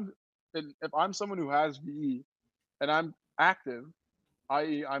if I'm someone who has VE and I'm active,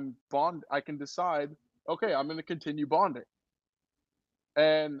 i.e., I can decide, okay, I'm going to continue bonding.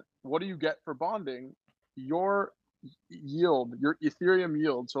 And what do you get for bonding? Your yield, your Ethereum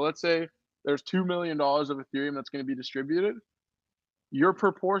yield. So let's say there's $2 million of Ethereum that's going to be distributed. Your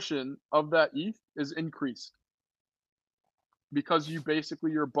proportion of that ETH is increased because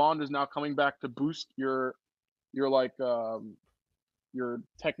your bond is now coming back to boost your like your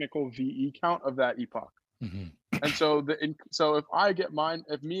technical VE count of that epoch. Mhm. And so so if I get mine,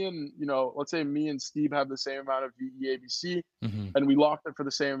 if me and let's say me and Steve have the same amount of VE ABC, Mhm. and we locked it for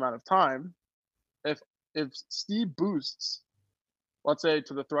the same amount of time, if Steve boosts, let's say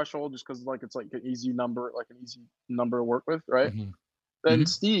to the threshold, just because like it's like an easy number, to work with, right? Mhm. Then Mhm.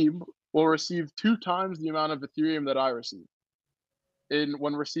 Steve will receive 2 times the amount of Ethereum that I receive in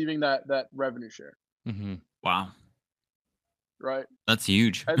when receiving that revenue share, Mhm. Wow. right? That's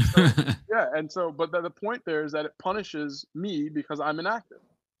huge. And so yeah, and so but the point there is that it punishes me because I'm inactive.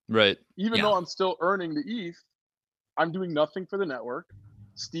 Right. Even Yeah. though I'm still earning the ETH, I'm doing nothing for the network.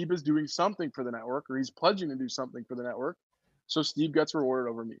 Steve is doing something for the network, or he's pledging to do something for the network. So Steve gets rewarded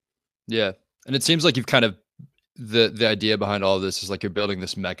over me. Yeah. And it seems like you've kind of the idea behind all of this is like you're building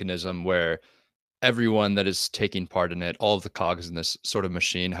this mechanism where everyone that is taking part in it, all of the cogs in this sort of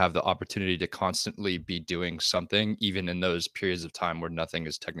machine have the opportunity to constantly be doing something, even in those periods of time where nothing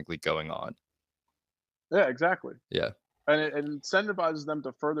is technically going on. Yeah, exactly. Yeah. And it incentivizes them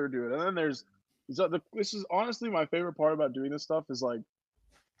to further do it. And then this is honestly my favorite part about doing this stuff is like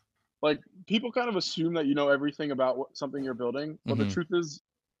people kind of assume that you know everything about something you're building, but the Mhm. truth is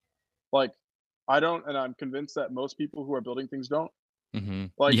like I don't, and I'm convinced that most people who are building things don't.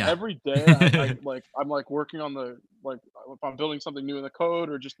 Mhm. Like Yeah. every day, I'm like working on if I'm building something new in the code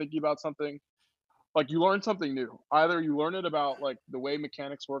or just thinking about something, like you learn something new. Either you learn it about like the way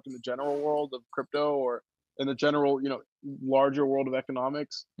mechanics work in the general world of crypto or in the general, larger world of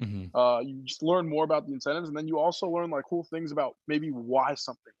economics. Mhm. You just learn more about the incentives, and then you also learn like cool things about maybe why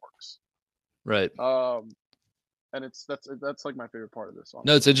something works. Right. And that's like my favorite part of this, No, it's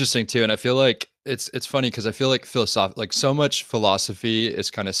honestly. interesting too, and I feel like it's funny because I feel like like so much philosophy is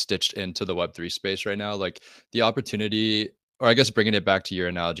kind of stitched into the Web3 space right now. Like the opportunity, or I guess bringing it back to your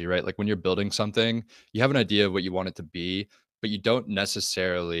analogy, right? Like when you're building something, you have an idea of what you want it to be, but you don't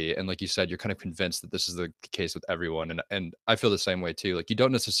necessarily, and like you said, you're kind of convinced that this is the case with everyone. And I feel the same way too. Like, you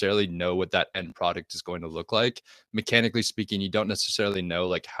don't necessarily know what that end product is going to look like. Mechanically speaking, you don't necessarily know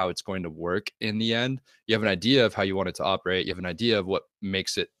like how it's going to work in the end. You have an idea of how you want it to operate. You have an idea of what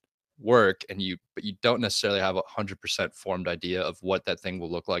makes it work, but you don't necessarily have 100% formed idea of what that thing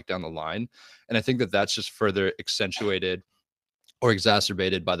will look like down the line. And I think that that's just further accentuated or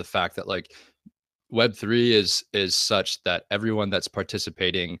exacerbated by the fact that like Web3 is such that everyone that's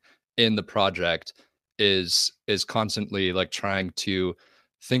participating in the project is constantly like trying to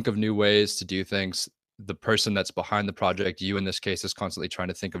think of new ways to do things. The person that's behind the project, you in this case, is constantly trying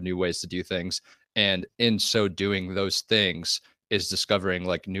to think of new ways to do things, and in so doing those things is discovering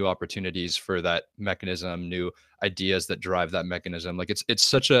like new opportunities for that mechanism, new ideas that drive that mechanism. Like it's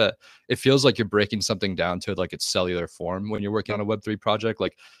such a, it feels like you're breaking something down to like its cellular form when you're working on a Web3 project.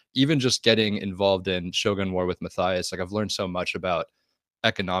 Like, even just getting involved in Shogun War with Mathias, like I've learned so much about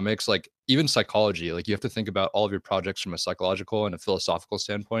economics, like even psychology. Like, you have to think about all of your projects from a psychological and a philosophical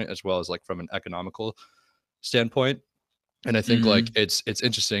standpoint, as well as like from an economical standpoint. And I think like it's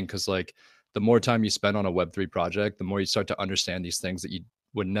interesting because like the more time you spend on a Web3 project, the more you start to understand these things that you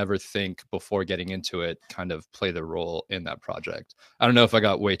would never think before getting into it kind of play the role in that project. I don't know if I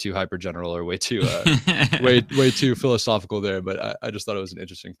got way too hyper general or way too way too philosophical there, but I just thought it was an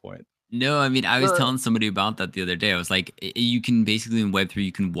interesting point. No, I mean, I was telling somebody about that the other day. I was like, you can basically in Web3,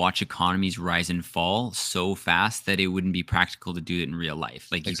 you can watch economies rise and fall so fast that it wouldn't be practical to do it in real life.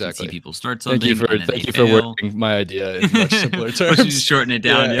 Like, you can see people start something. Thank you for working my idea in much simpler terms. Just shorten it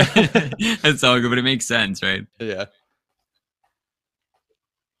down. Yeah. That's all good, but it makes sense, right? Yeah.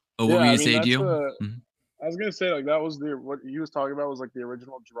 Oh, what were you going to say, Gio? I was gonna say, like, that was what he was talking about was like the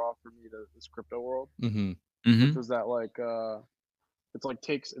original draw for me to this crypto world, which was that like it's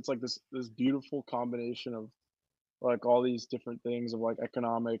like this beautiful combination of like all these different things of like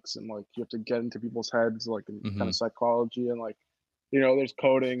economics, and like you have to get into people's heads, like in kind of psychology, and like, you know, there's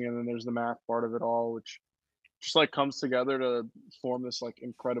coding, and then there's the math part of it all, which just like comes together to form this like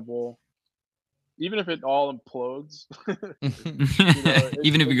incredible, even if it all implodes, you know,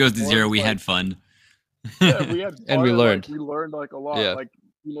 even if it goes to zero, we had fun. Yeah, we had fun, and we learned. Like, we learned like a lot. Yeah. Like,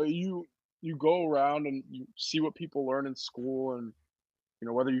 you know, you go around and you see what people learn in school, and you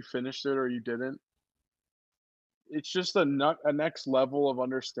know, whether you finished it or you didn't, it's just a next level of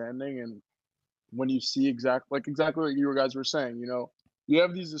understanding. And when you see exactly what you guys were saying, you know, you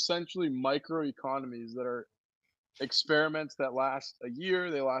have these essentially micro economies that are experiments that last a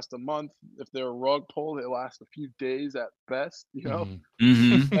year, they last a month. If they're a rug pull, they last a few days at best, you know.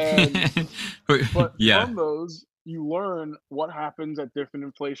 But from those, you learn what happens at different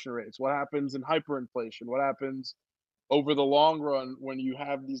inflation rates, what happens in hyperinflation, what happens over the long run when you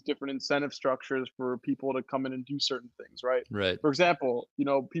have these different incentive structures for people to come in and do certain things, right? For example, you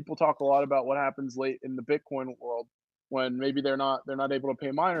know, people talk a lot about what happens late in the Bitcoin world when maybe they're not able to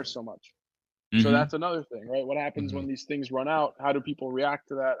pay miners so much. So that's another thing, right? What happens when these things run out? How do people react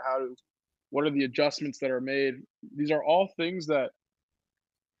to that? What are the adjustments that are made? These are all things that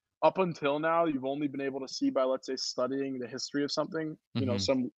up until now you've only been able to see by, let's say, studying the history of something, you know,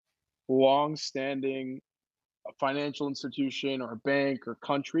 some long-standing financial institution or bank or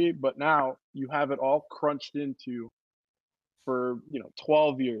country, but now you have it all crunched into for, you know,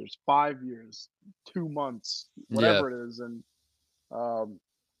 12 years, 5 years, 2 months, whatever it is. And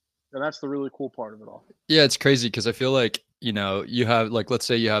that's the really cool part of it all. Yeah, it's crazy because I feel like, you know, you have like, let's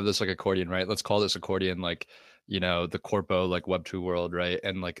say you have this like accordion, right? Let's call this accordion like, you know, the corpo like Web2 world, right?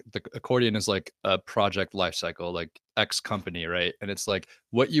 And like the accordion is like a project lifecycle, like X company, right? And it's like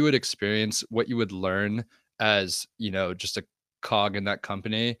what you would experience, what you would learn as, you know, just a cog in that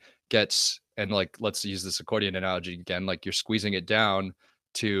company gets, and like, let's use this accordion analogy again, like you're squeezing it down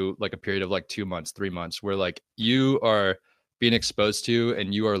to like a period of like 2 months, 3 months, where like you are being exposed to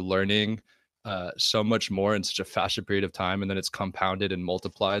and you are learning so much more in such a faster period of time, and then it's compounded and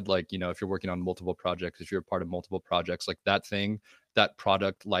multiplied. Like, you know, if you're working on multiple projects, if you're a part of multiple projects, like that thing, that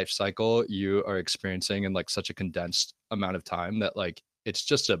product life cycle you are experiencing in like such a condensed amount of time that like it's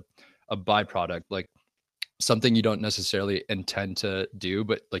just a byproduct, like something you don't necessarily intend to do,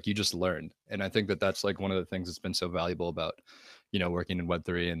 but like you just learn. And I think that that's like one of the things that's been so valuable about, you know, working in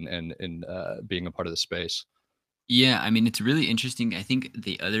Web3 and being a part of the space. Yeah, I mean, it's really interesting. I think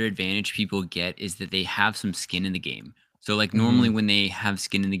the other advantage people get is that they have some skin in the game. So like normally when they have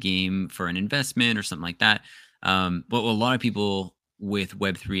skin in the game for an investment or something like that, but a lot of people with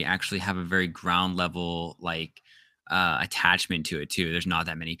Web3 actually have a very ground level like attachment to it too. There's not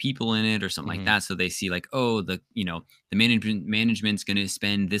that many people in it or something like that. So they see like, oh, the management's going to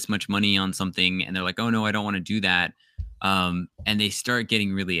spend this much money on something, and they're like, oh no, I don't want to do that. and they start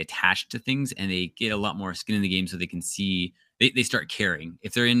getting really attached to things, and they get a lot more skin in the game, so they can see. They start caring.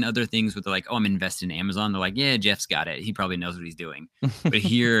 If they're in other things with like, oh, I'm invested in Amazon, they're like, yeah, Jeff's got it. He probably knows what he's doing. But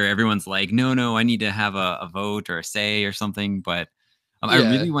here, everyone's like, no, I need to have a vote or a say or something. But I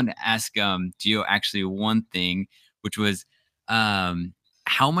really wanted to ask Gio actually one thing, which was,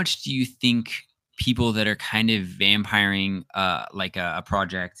 how much do you think people that are kind of vampiring like a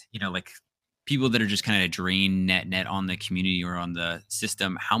project, like people that are just kind of drain net on the community or on the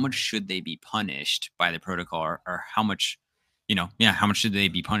system, how much should they be punished by the protocol, or how much, how much should they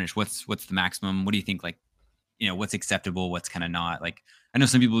be punished? What's the maximum? What do you think? Like, what's acceptable? What's kind of not? Like, I know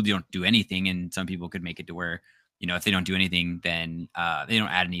some people don't do anything, and some people could make it to where, if they don't do anything, then they don't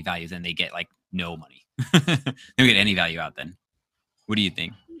add any value, then they get like no money. They don't get any value out then. What do you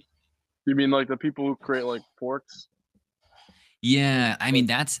think? You mean like the people who create like forks? Yeah, I mean,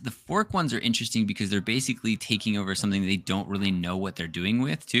 that's the fork ones are interesting because they're basically taking over something they don't really know what they're doing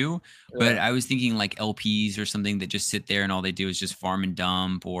with too. But I was thinking like LPs or something that just sit there and all they do is just farm and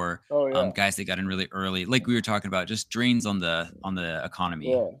dump, or guys that got in really early, like we were talking about, just drains on the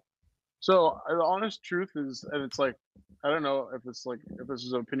economy. Yeah. So the honest truth is, and it's like, I don't know if this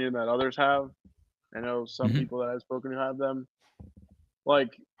is an opinion that others have. I know some people that I've spoken to have them.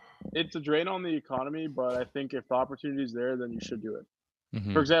 Like, it's a drain on the economy, but I think if the opportunity is there, then you should do it.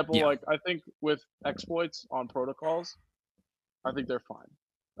 For example, like I think with exploits on protocols, I think they're fine.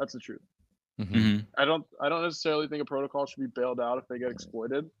 That's the truth. I don't necessarily think a protocol should be bailed out if they get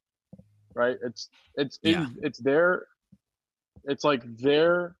exploited. Right? It's like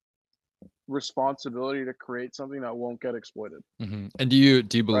their responsibility to create something that won't get exploited. And do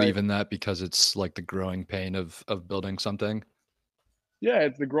you believe in that because it's like the growing pain of building something? Yeah,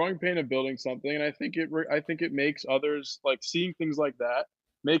 it's the growing pain of building something, and I think it makes others, like, seeing things like that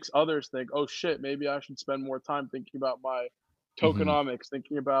makes others think, oh shit, maybe I should spend more time thinking about my tokenomics,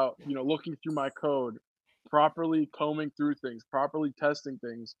 thinking about looking through my code, properly combing through things, properly testing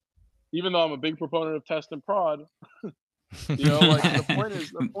things. Even though I'm a big proponent of test and prod, like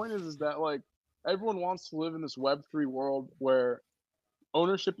the point is that like everyone wants to live in this Web3 world where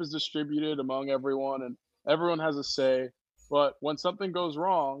ownership is distributed among everyone and everyone has a say. But when something goes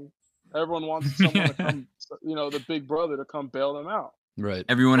wrong, everyone wants someone to come, the big brother to come bail them out. Right.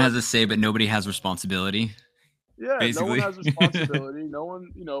 Everyone has a say, but nobody has responsibility. Yeah, basically. No one has responsibility. No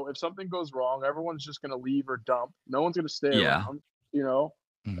one, if something goes wrong, everyone's just going to leave or dump. No one's going to stay around,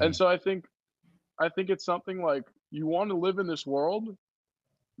 And so I think it's something like, you want to live in this world,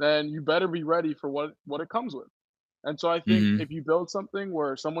 then you better be ready for what it comes with. And so I think if you build something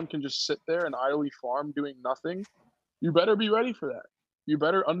where someone can just sit there and idly farm doing nothing, you better be ready for that. You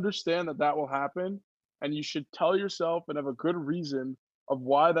better understand that will happen, and you should tell yourself and have a good reason of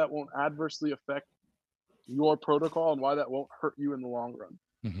why that won't adversely affect your protocol and why that won't hurt you in the long run.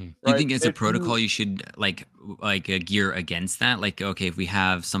 Right? Do you think as a protocol you should like gear against that? Like, okay, if we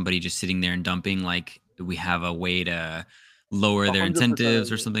have somebody just sitting there and dumping, like we have a way to lower their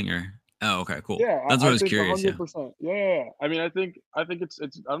incentives or something, or okay, cool. Yeah, that's what I was curious. 100%. Yeah. I mean, I think it's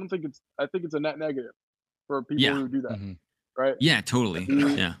I think it's a net negative for people who do that. Right? Yeah, totally.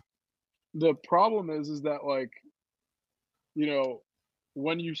 Yeah. The problem is that like,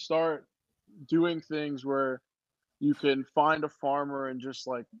 when you start doing things where you can find a farmer and just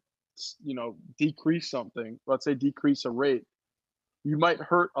like, decrease something, let's say decrease a rate, you might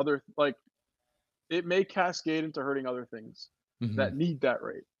hurt other, like, it may cascade into hurting other things that need that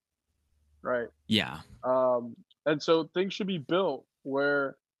rate. Right? Yeah. And so things should be built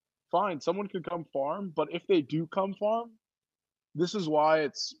where, fine, someone can come farm, but if they do come farm, this is why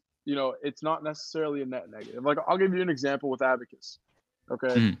it's, it's not necessarily a net negative. Like, I'll give you an example with Abacus.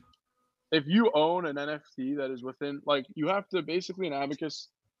 Okay. If you own an NFT that is within, like, you have to basically, in Abacus,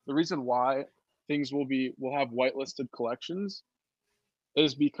 the reason why things will have whitelisted collections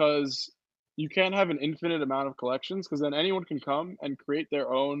is because you can't have an infinite amount of collections, because then anyone can come and create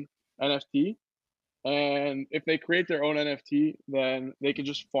their own NFT. And if they create their own NFT, then they can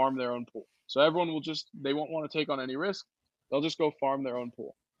just farm their own pool. So everyone they won't want to take on any risk. They'll just go farm their own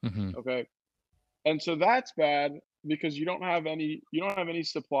pool. Okay. And so that's bad because you don't have any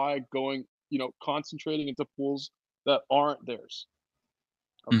supply going, concentrating into pools that aren't theirs.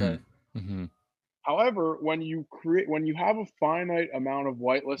 Okay. However, when you have a finite amount of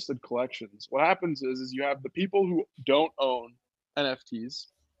whitelisted collections, what happens is you have the people who don't own NFTs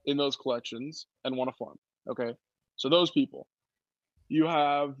in those collections and want to farm. Okay. So those people. You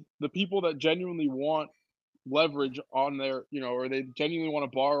have the people that genuinely want leverage on their, or they genuinely want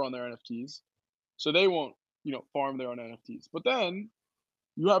to borrow on their NFTs. So they won't, farm their own NFTs. But then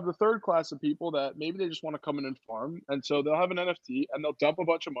you have the third class of people that maybe they just want to come in and farm, and so they'll have an NFT and they'll dump a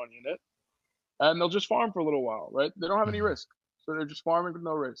bunch of money in it, and they'll just farm for a little while, right? They don't have any risk, so they're just farming with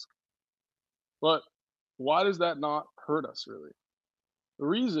no risk. But why does that not hurt us really? The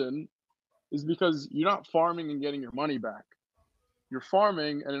reason is because you're not farming and getting your money back. You're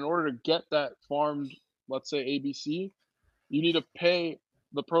farming, and in order to get that farmed, let's say ABC, you need to pay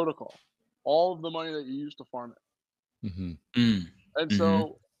the protocol all of the money that you used to farm it. And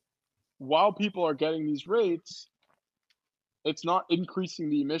so while people are getting these rates, it's not increasing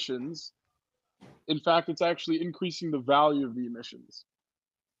the emissions. In fact, it's actually increasing the value of the emissions,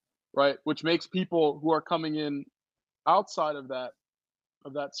 right? Which makes people who are coming in outside of that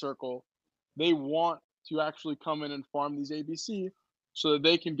circle, they want to actually come in and farm these ABC so that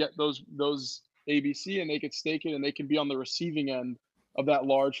they can get those ABC and they can stake it and they can be on the receiving end of that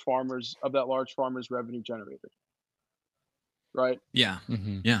large farmer's revenue generated. Right? Yeah.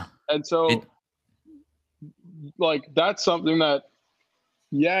 Yeah. And so like that's something that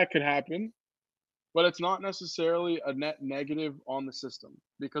it could happen, but it's not necessarily a net negative on the system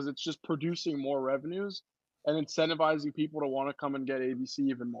because it's just producing more revenues and incentivizing people to want to come and get ABC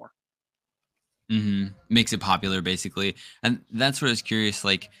even more. Makes it popular basically. And that's what I was curious,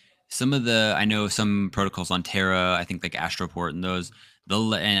 like I know some protocols on Terra, I think like Astroport and those,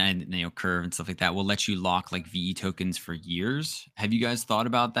 and Curve and stuff like that will let you lock like VE tokens for years. Have you guys thought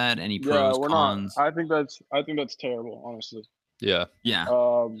about that? Any pros, cons? I think that's terrible, honestly. Yeah.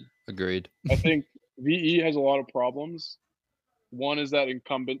 Agreed. I think VE has a lot of problems. One is that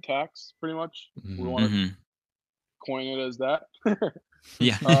incumbent tax, pretty much. We want to coin it as that.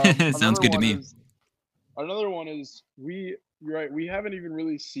 Yeah. Sounds good to me. Another one is you're right, we haven't even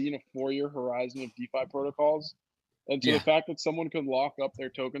really seen a 4-year horizon of DeFi protocols. And so the fact that someone can lock up their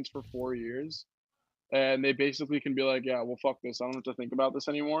tokens for 4 years and they basically can be like, yeah, well, fuck this. I don't have to think about this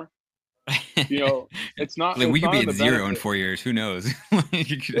anymore. It's not like we could be at 0 benefit. in 4 years. Who knows?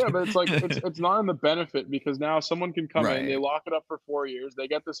 Yeah, but it's like it's not in the benefit because now someone can come in, they lock it up for 4 years, they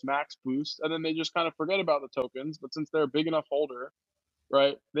get this max boost, and then they just kind of forget about the tokens. But since they're a big enough holder,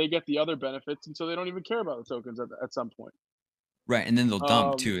 right, they get the other benefits, and so they don't even care about the tokens at some point. Right, and then they'll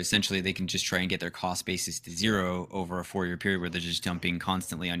dump too. Essentially, they can just try and get their cost basis to 0 over a 4-year period where they're just dumping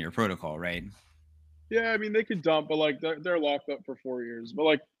constantly on your protocol, right? Yeah, I mean they could dump, but like they're locked up for 4 years. But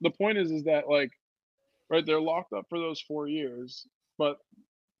like the point is that like, right, they're locked up for those 4 years, but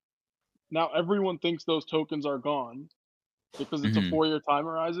now everyone thinks those tokens are gone because it's a 4-year time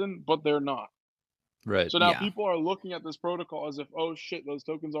horizon, but they're not. Right. So now people are looking at this protocol as if, oh shit, those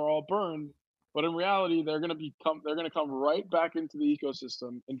tokens are all burned. But in reality, they're gonna come right back into the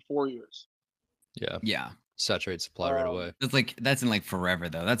ecosystem in 4 years. Yeah. Saturate supply right away. That's in like forever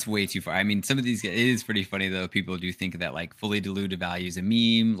though. That's way too far. I mean, some of these, it is pretty funny though. People do think that like fully diluted value is a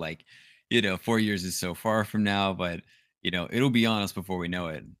meme. Like, 4 years is so far from now, but it'll be on us before we know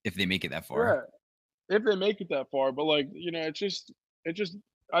it if they make it that far. Yeah, if they make it that far. But like, it's just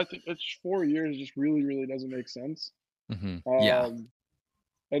I think it's 4 years just really, really doesn't make sense. And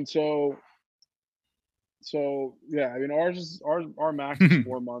so yeah, I mean our max is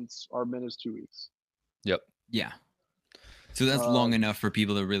 4 months, our min is 2 weeks. Yep. Yeah. So that's long enough for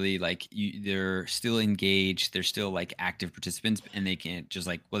people to really like they're still engaged, they're still like active participants, and they can't just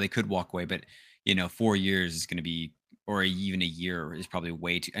like, well, they could walk away, but 4 years is going to be, or even a year is probably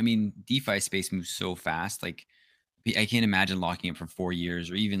way too. I mean, DeFi space moves so fast. Like I can't imagine locking it for 4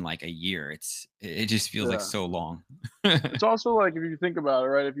 years or even like a year. It just feels like so long. It's also like, if you think about it,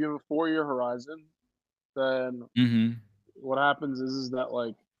 right? If you have a 4-year horizon, then what happens is that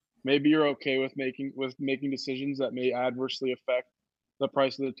like maybe you're okay with making decisions that may adversely affect the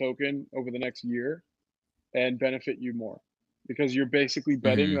price of the token over the next year and benefit you more, because you're basically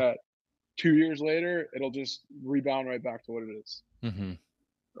betting that 2 years later it'll just rebound right back to what it is.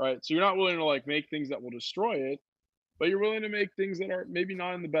 Right? So you're not willing to like make things that will destroy it, but you're willing to make things that are maybe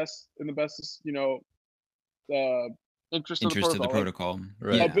not in the best interest of the protocol.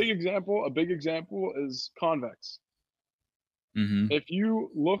 Right. A big example is Convex. If you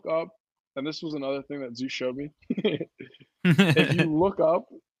look up, and this was another thing that Zeus showed me, if you look up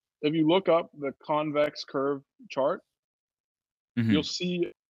the convex curve chart, you'll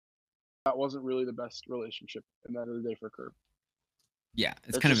see that wasn't really the best relationship in the end of the day for Curve. Yeah,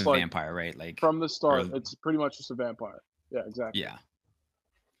 it's kind of a vampire, right? Like from the start, it's pretty much just a vampire. Yeah, exactly.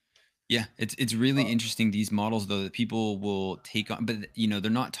 Yeah, it's really interesting, these models though that people will take on, but they're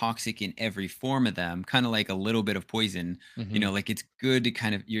not toxic in every form of them, kind of like a little bit of poison. Like it's good to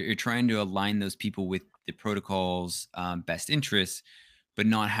kind of, you're trying to align those people with the protocol's best interests, but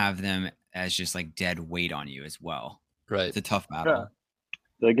not have them as just like dead weight on you as well. Right. It's a tough battle.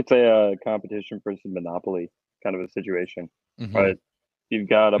 like it's a competition versus monopoly kind of a situation, right? You've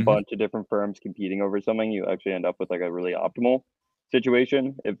got a bunch of different firms competing over something, you actually end up with like a really optimal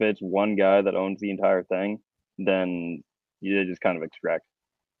situation. If it's one guy that owns the entire thing, then you just kind of extract.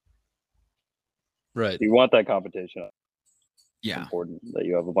 Right. You want that competition. Yeah. It's important that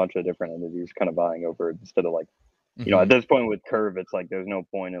you have a bunch of different entities kind of vying over it instead of like, you know, at this point with Curve, it's like there's no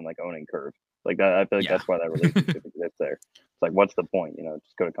point in like owning Curve. Like that, I feel like that's why that relationship exists there. It's like, what's the point? You know,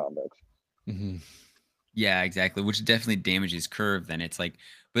 just go to Convex. Yeah, exactly. Which definitely damages Curve. Then it's like,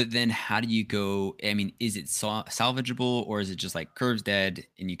 but then how do you go? I mean, is it salvageable, or is it just like Curve's dead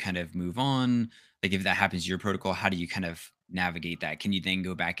and you kind of move on? Like if that happens to your protocol, how do you kind of navigate that? Can you then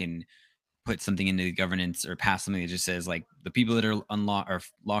go back and put something into the governance or pass something that just says like the people that are unlocked are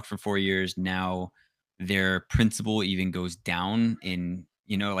locked for 4 years now, their principal even goes down in,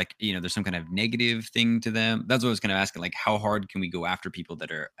 you know, like, you know, there's some kind of negative thing to them. That's what I was kind of asking, like how hard can we go after people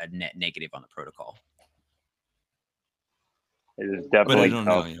that are a net negative on the protocol? It is definitely tough.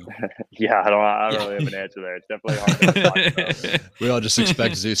 Know, you know? Yeah, I don't really have an answer there. It's definitely hard to we all just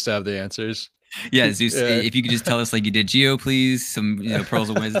expect Zeus to have the answers. Yeah, Zeus, if you could just tell us like you did Gio, please, some, you know, pearls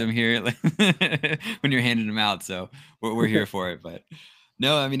of wisdom here when you're handing them out. So we're here for it. But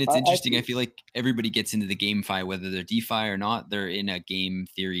no, I mean, it's interesting. I feel like everybody gets into the GameFi, whether they're DeFi or not, they're in a game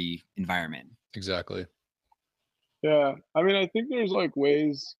theory environment. Exactly. Yeah. I mean, I think there's like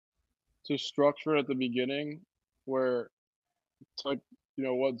ways to structure at the beginning where it's like, you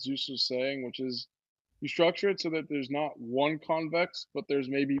know, what Zeus was saying, which is you structure it so that there's not one convex, but there's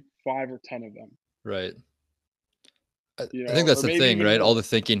maybe 5 or 10 of them. Right. I know, think that's the thing, right? more. All the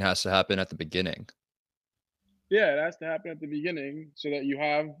thinking has to happen at the beginning. Yeah, it has to happen at the beginning so that you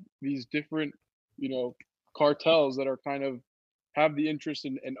have these different, you know, cartels that are kind of have the interest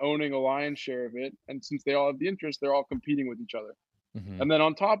in owning a lion's share of it. And since they all have the interest, they're all competing with each other. And then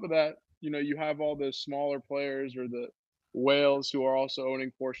on top of that, you know, you have all the smaller players or the whales who are also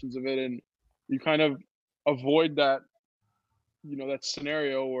owning portions of it. And you kind of avoid that, you know, that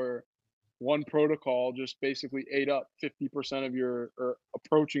scenario where one protocol just basically ate up 50% of your, or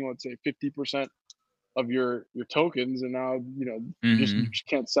approaching, let's say 50% of your tokens, and now, you know, you just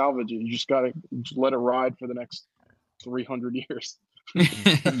can't salvage it. You just gotta just let it ride for the next 300 years.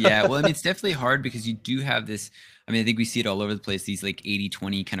 Yeah, well, I mean, it's definitely hard because you do have this, I mean, I think we see it all over the place, these like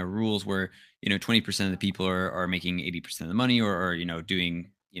 80-20 kind of rules where, you know, 20% of the people are making 80% of the money, or you know,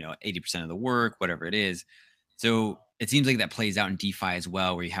 doing, you know, 80% of the work, whatever it is. So it seems like that plays out in DeFi as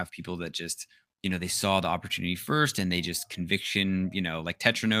well, where you have people that just, you know, they saw the opportunity first and they just conviction, you know, like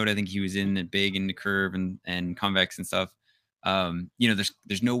Tetranode, I think he was in it big into Curve and Convex and stuff. You know,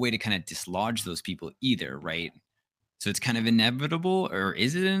 there's no way to kind of dislodge those people either, right? So it's kind of inevitable, or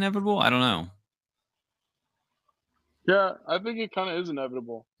is it inevitable? I don't know. Yeah, I think it kind of is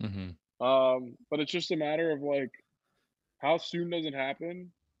inevitable. But it's just a matter of like, how soon does it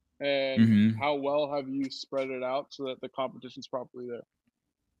happen, and how well have you spread it out so that the competition's properly there.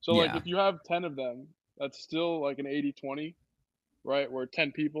 So like if you have 10 of them, that's still like an 80-20, right? Where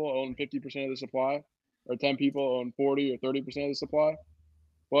 10 people own 50% of the supply, or 10 people own 40 or 30% of the supply.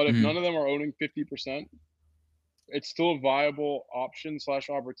 But if none of them are owning 50%, it's still a viable option /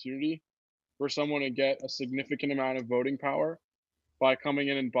 opportunity for someone to get a significant amount of voting power by coming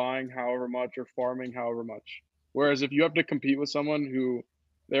in and buying however much or farming however much. Whereas if you have to compete with someone who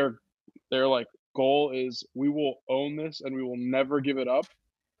their like goal is, we will own this and we will never give it up,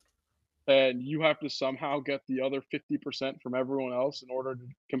 and you have to somehow get the other 50% from everyone else in order to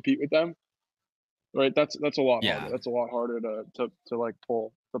compete with them, right? That's a lot harder. That's a lot harder to like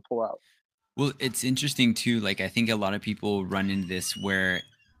pull out. Well, it's interesting too. Like, I think a lot of people run into this where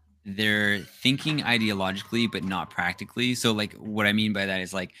they're thinking ideologically, but not practically. So like, what I mean by that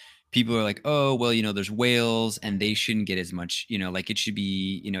is like, people are like, oh, well, you know, there's whales and they shouldn't get as much, you know, like it should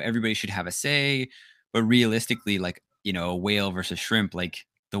be, you know, everybody should have a say. But realistically, like, you know, a whale versus shrimp, like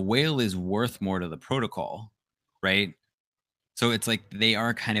the whale is worth more to the protocol, right? So it's like they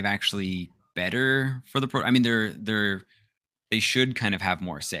are kind of actually better for the I mean, they should kind of have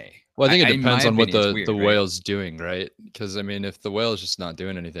more say. Well, I think it in my depends on what opinion, it's the weird, right? whale's doing, right? Because I mean, if the whale is just not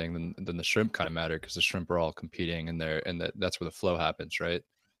doing anything, then the shrimp kind of matter, because the shrimp are all competing and that's where the flow happens, right?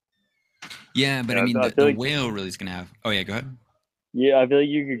 Yeah, but I mean, the whale really is gonna have. Oh yeah, go ahead. Yeah, I feel like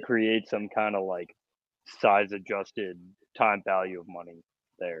you could create some kind of like size adjusted time value of money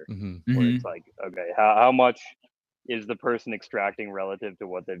there, where it's like, okay, how much is the person extracting relative to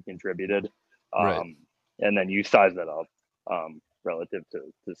what they've contributed, Right. and then you size that up relative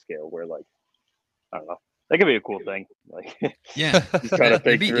to scale, where like, I don't know, that could be a cool thing, like yeah, just trying to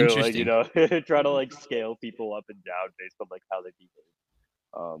think through, interesting. like, you know, try to like scale people up and down based on like how they behave.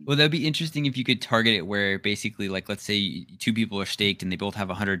 Well, that'd be interesting if you could target it where basically, like, let's say two people are staked and they both have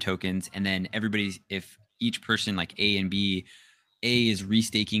 100 tokens, and then if each person, like A and B, A is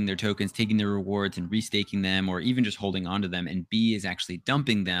restaking their tokens, taking their rewards and restaking them, or even just holding on to them, and B is actually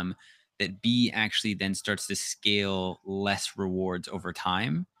dumping them, that B actually then starts to scale less rewards over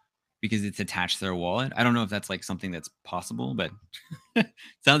time because it's attached to their wallet. I don't know if that's like something that's possible, but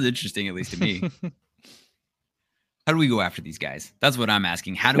sounds interesting, at least to me. How do we go after these guys? That's what I'm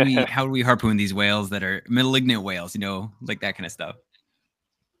asking. How do we harpoon these whales that are malignant whales, like that kind of stuff?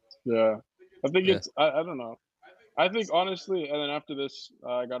 Yeah. I think it's I don't know. I think honestly, and then after this,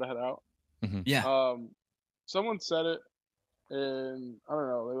 I gotta head out. Yeah. Someone said it, and I don't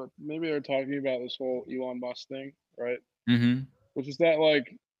know, maybe they're talking about this whole Elon Musk thing, right? Which is that,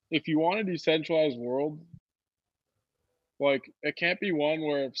 like, if you want a decentralized world, like, it can't be one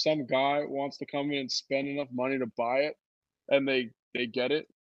where if some guy wants to come in and spend enough money to buy it, and they get it,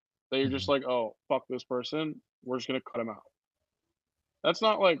 that you're just like, oh, fuck this person, we're just gonna cut him out. That's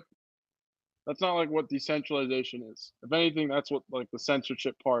not like what decentralization is. If anything, that's what, like, the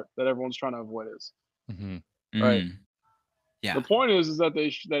censorship part that everyone's trying to avoid is. Right. Yeah. The point is that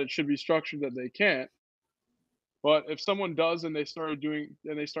that it should be structured that they can't. But if someone does and they start doing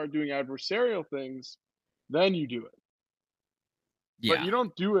adversarial things, then you do it. Yeah. But you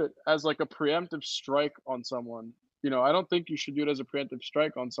don't do it as like a preemptive strike on someone. I don't think you should do it as a preemptive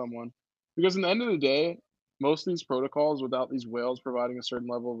strike on someone, because in the end of the day, most of these protocols without these whales providing a certain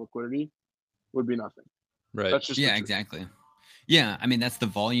level of liquidity would be nothing. Right. That's just exactly. Yeah, I mean, that's the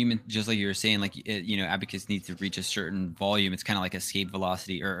volume, and just like you were saying, like, Abacus needs to reach a certain volume. It's kind of like escape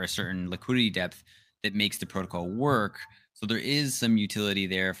velocity or a certain liquidity depth that makes the protocol work. So there is some utility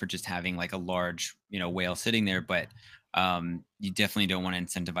there for just having like a large, whale sitting there, but you definitely don't want to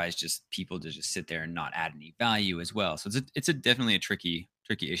incentivize just people to just sit there and not add any value as well. So it's definitely a tricky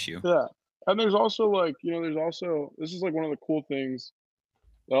issue. Yeah, and there's also like, this is like one of the cool things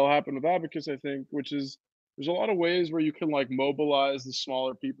that'll happen with Abacus, I think, which is there's a lot of ways where you can like mobilize the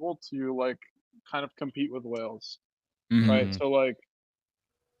smaller people to like kind of compete with whales, right? So like,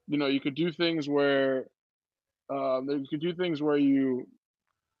 you could do things where you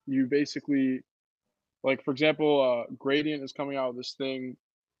basically, like, for example, Gradient is coming out with this thing,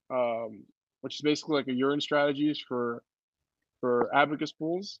 which is basically like a urine strategies for Abacus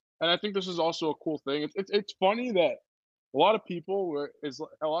pools, and I think this is also a cool thing. It's funny that a lot of people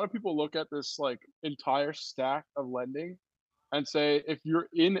look at this like entire stack of lending and say if you're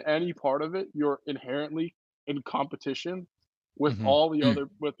in any part of it, you're inherently in competition with all the other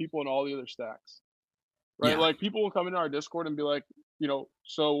with people in all the other stacks, right? Yeah. Like, people will come into our Discord and be like,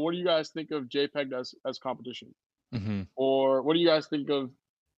 so what do you guys think of JPEG as competition, or what do you guys think of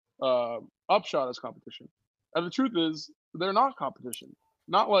Upshot as competition? And the truth is, they're not competition.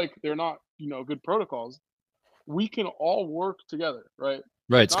 Not like they're not good protocols. We can all work together, right?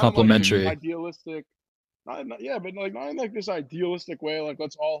 Right, it's complementary. Like idealistic, but like not in like this idealistic way, like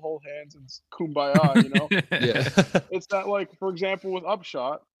let's all hold hands and kumbaya, Yeah. It's that, like, for example, with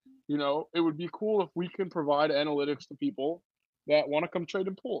Upshot, it would be cool if we can provide analytics to people that want to come trade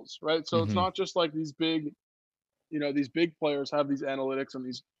in pools, right? So it's not just like these big players have these analytics and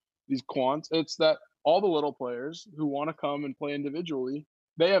these quants. It's that all the little players who want to come and play individually,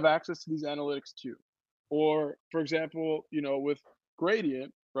 they have access to these analytics too. Or, for example, with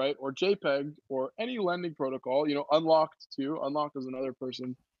Gradient, right, or JPEG, or any lending protocol, Unlocked too. Unlocked is another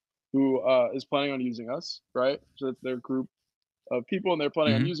person who is planning on using us, right? So they're a group of people, and they're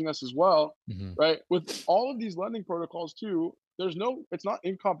planning on using us as well, right? With all of these lending protocols too, it's not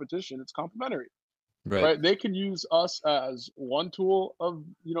in competition, it's complementary. Right. They can use us as one tool of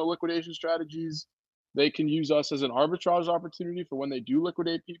liquidation strategies. They can use us as an arbitrage opportunity for when they do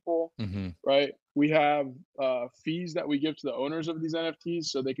liquidate people. Right. We have fees that we give to the owners of these NFTs,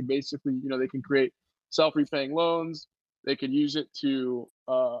 so they can basically they can create self-repaying loans. They can use it to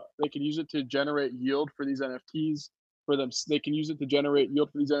generate yield for these NFTs for them. They can use it to generate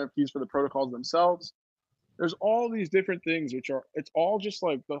yield for these NFTs for the protocols themselves. There's all these different things, it's all just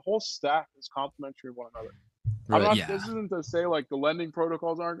like the whole stack is complementary of one another. This isn't to say like the lending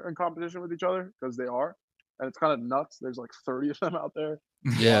protocols aren't in competition with each other, because they are, and it's kind of nuts. There's like 30 of them out there.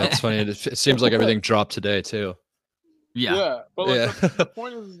 Yeah, it's funny. It seems like everything dropped today too. Yeah, but like the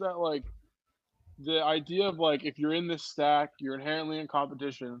point is that like the idea of like if you're in this stack, you're inherently in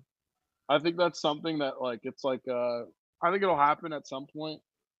competition. I think that's something that like it's like I think it'll happen at some point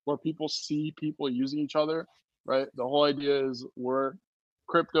where people see people using each other, right? The whole idea is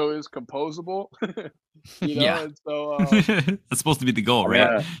crypto is composable, and so that's supposed to be the goal,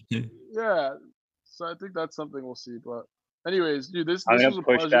 right? Yeah. So I think that's something we'll see, but Anyways, dude, this I'm was gonna a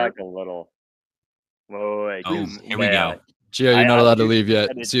push pleasure. back a little. Whoa, wait, Oh, here we go. Gio, you're not allowed to do leave think yet.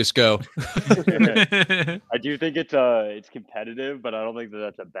 that it's- Zeus, go. I do think it's competitive, but I don't think that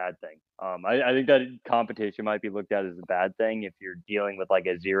that's a bad thing. I think that competition might be looked at as a bad thing if you're dealing with like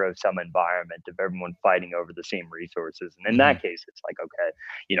a zero sum environment of everyone fighting over the same resources. And in that case, it's like, okay,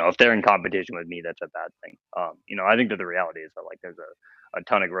 you know, if they're in competition with me, that's a bad thing. You know, I think that the reality is that like there's a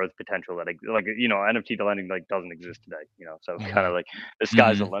ton of growth potential that like you know NFT lending like doesn't exist today. You know, so kind of like the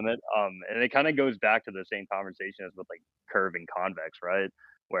sky's the limit. And it kind of goes back to the same conversation as with like curve and convex, right?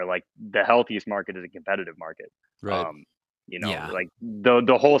 Where like the healthiest market is a competitive market. Right. You know, Yeah. like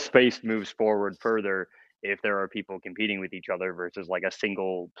the whole space moves forward further if there are people competing with each other versus like a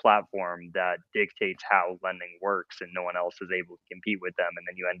single platform that dictates how lending works and no one else is able to compete with them, and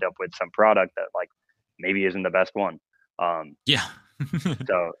then you end up with some product that like maybe isn't the best one. Yeah.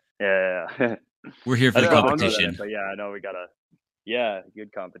 So yeah, We're here for the that's what I'm competition. saying, but yeah, I know we gotta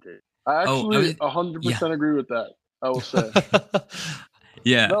good competition. I Oh, actually 100% agree with that. I will say.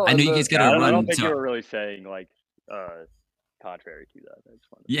 Yeah, No, I know and you guys got to I run. don't think So, you were really saying like contrary to that. I just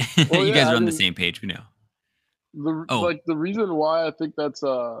wanted to yeah, Well, you guys yeah, are I on the mean, same page. We know. the reason why I think that's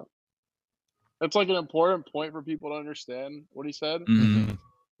like an important point for people to understand what he said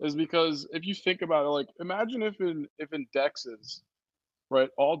is because if you think about it, like imagine if in dexes, right,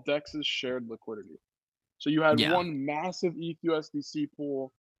 all dexes shared liquidity. So you had Yeah. one massive ETH USDC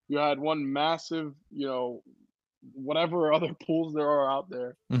pool, you had one massive, you know, whatever other pools there are out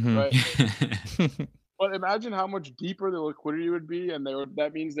there, right? But imagine how much deeper the liquidity would be, and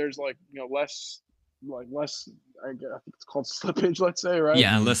that means there's like, you know, less, I think it's called slippage, let's say, right?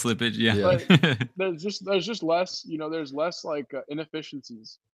 Yeah, less slippage. Yeah. But there's just less, you know, there's less like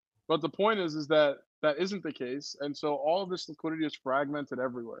inefficiencies. But the point is that isn't the case, and so all of this liquidity is fragmented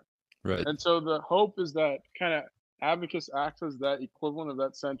everywhere. Right. And so the hope is that kind of Abacus acts as that equivalent of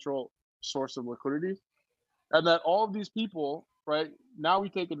that central source of liquidity, and that all of these people, right, now we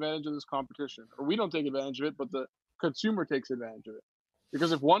take advantage of this competition, or we don't take advantage of it, but the consumer takes advantage of it.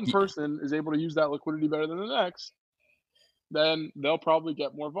 Because if one person is able to use that liquidity better than the next, then they'll probably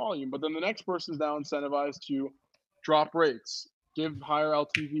get more volume. But then the next person is now incentivized to drop rates, give higher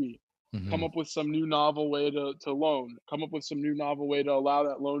LTV, come up with some new novel way to loan, come up with some new novel way to allow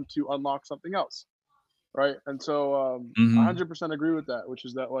that loan to unlock something else, right? And so I 100% agree with that, which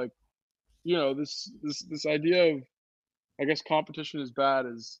is that, like, you know, this idea of, I guess, competition is bad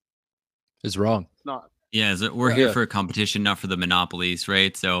is wrong. not. Yeah, so we're here for a competition, not for the monopolies,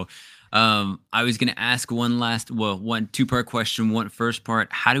 right? So I was going to ask one two-part question. First part,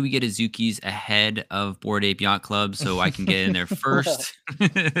 how do we get Azuki's ahead of Bored Ape Yacht Club so I can get in there first?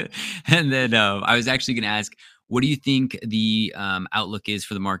 And then I was actually going to ask, what do you think the outlook is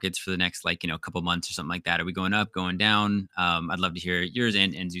for the markets for the next, like, you know, couple months or something like that? Are we going up, going down? I'd love to hear yours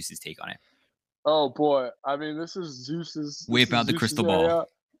and Zeus's take on it. Oh boy, I mean, this is Zeus's. Whip out the crystal ball.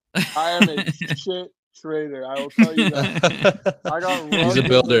 I am a shit trader. I will tell you that. I got He's a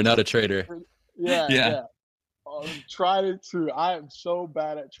builder, not a trader. Yeah. Tried it true. I am so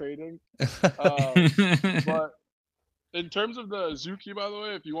bad at trading. But in terms of the Azuki, by the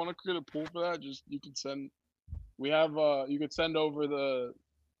way, if you want to create a pool for that, just you could send. We have you could send over the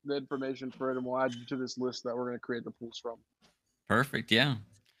information for it, and we'll add you to this list that we're going to create the pools from. Perfect. Yeah.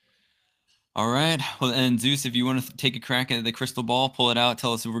 All right. Well, and Zeus, if you want to take a crack at the crystal ball, pull it out.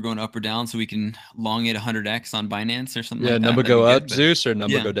 Tell us if we're going up or down, so we can long it 100x on Binance or something. Yeah, like that. number go up, Zeus, or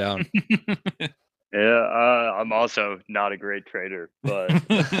number go down. Yeah, I'm also not a great trader, but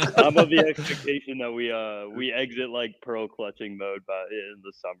I'm of the expectation that we exit like pearl clutching mode in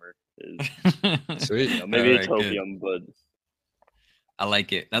the summer. Sweet. You know, maybe Atopium, but I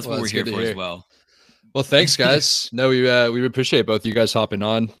like it. That's what we're here for as well. Well, thanks, guys. No, we appreciate both you guys hopping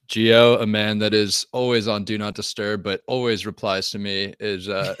on. Gio, a man that is always on Do Not Disturb, but always replies to me.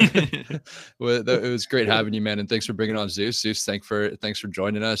 It was great having you, man, and thanks for bringing on Zeus. Zeus, thanks for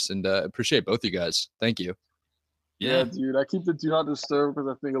joining us, and appreciate both you guys. Thank you. Yeah, dude, I keep the Do Not Disturb because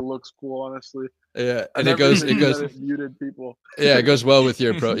I think it looks cool, honestly. Yeah, and it goes muted people. Yeah, it goes well with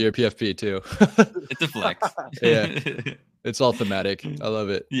your PFP too. It's a flex. Yeah. It's all thematic. I love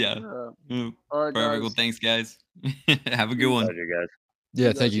it. Yeah. All right, perfect. guys. Well, thanks, guys. Have a good one. Pleasure, guys.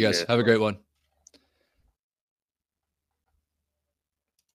 Yeah, thank you guys. Have a great one.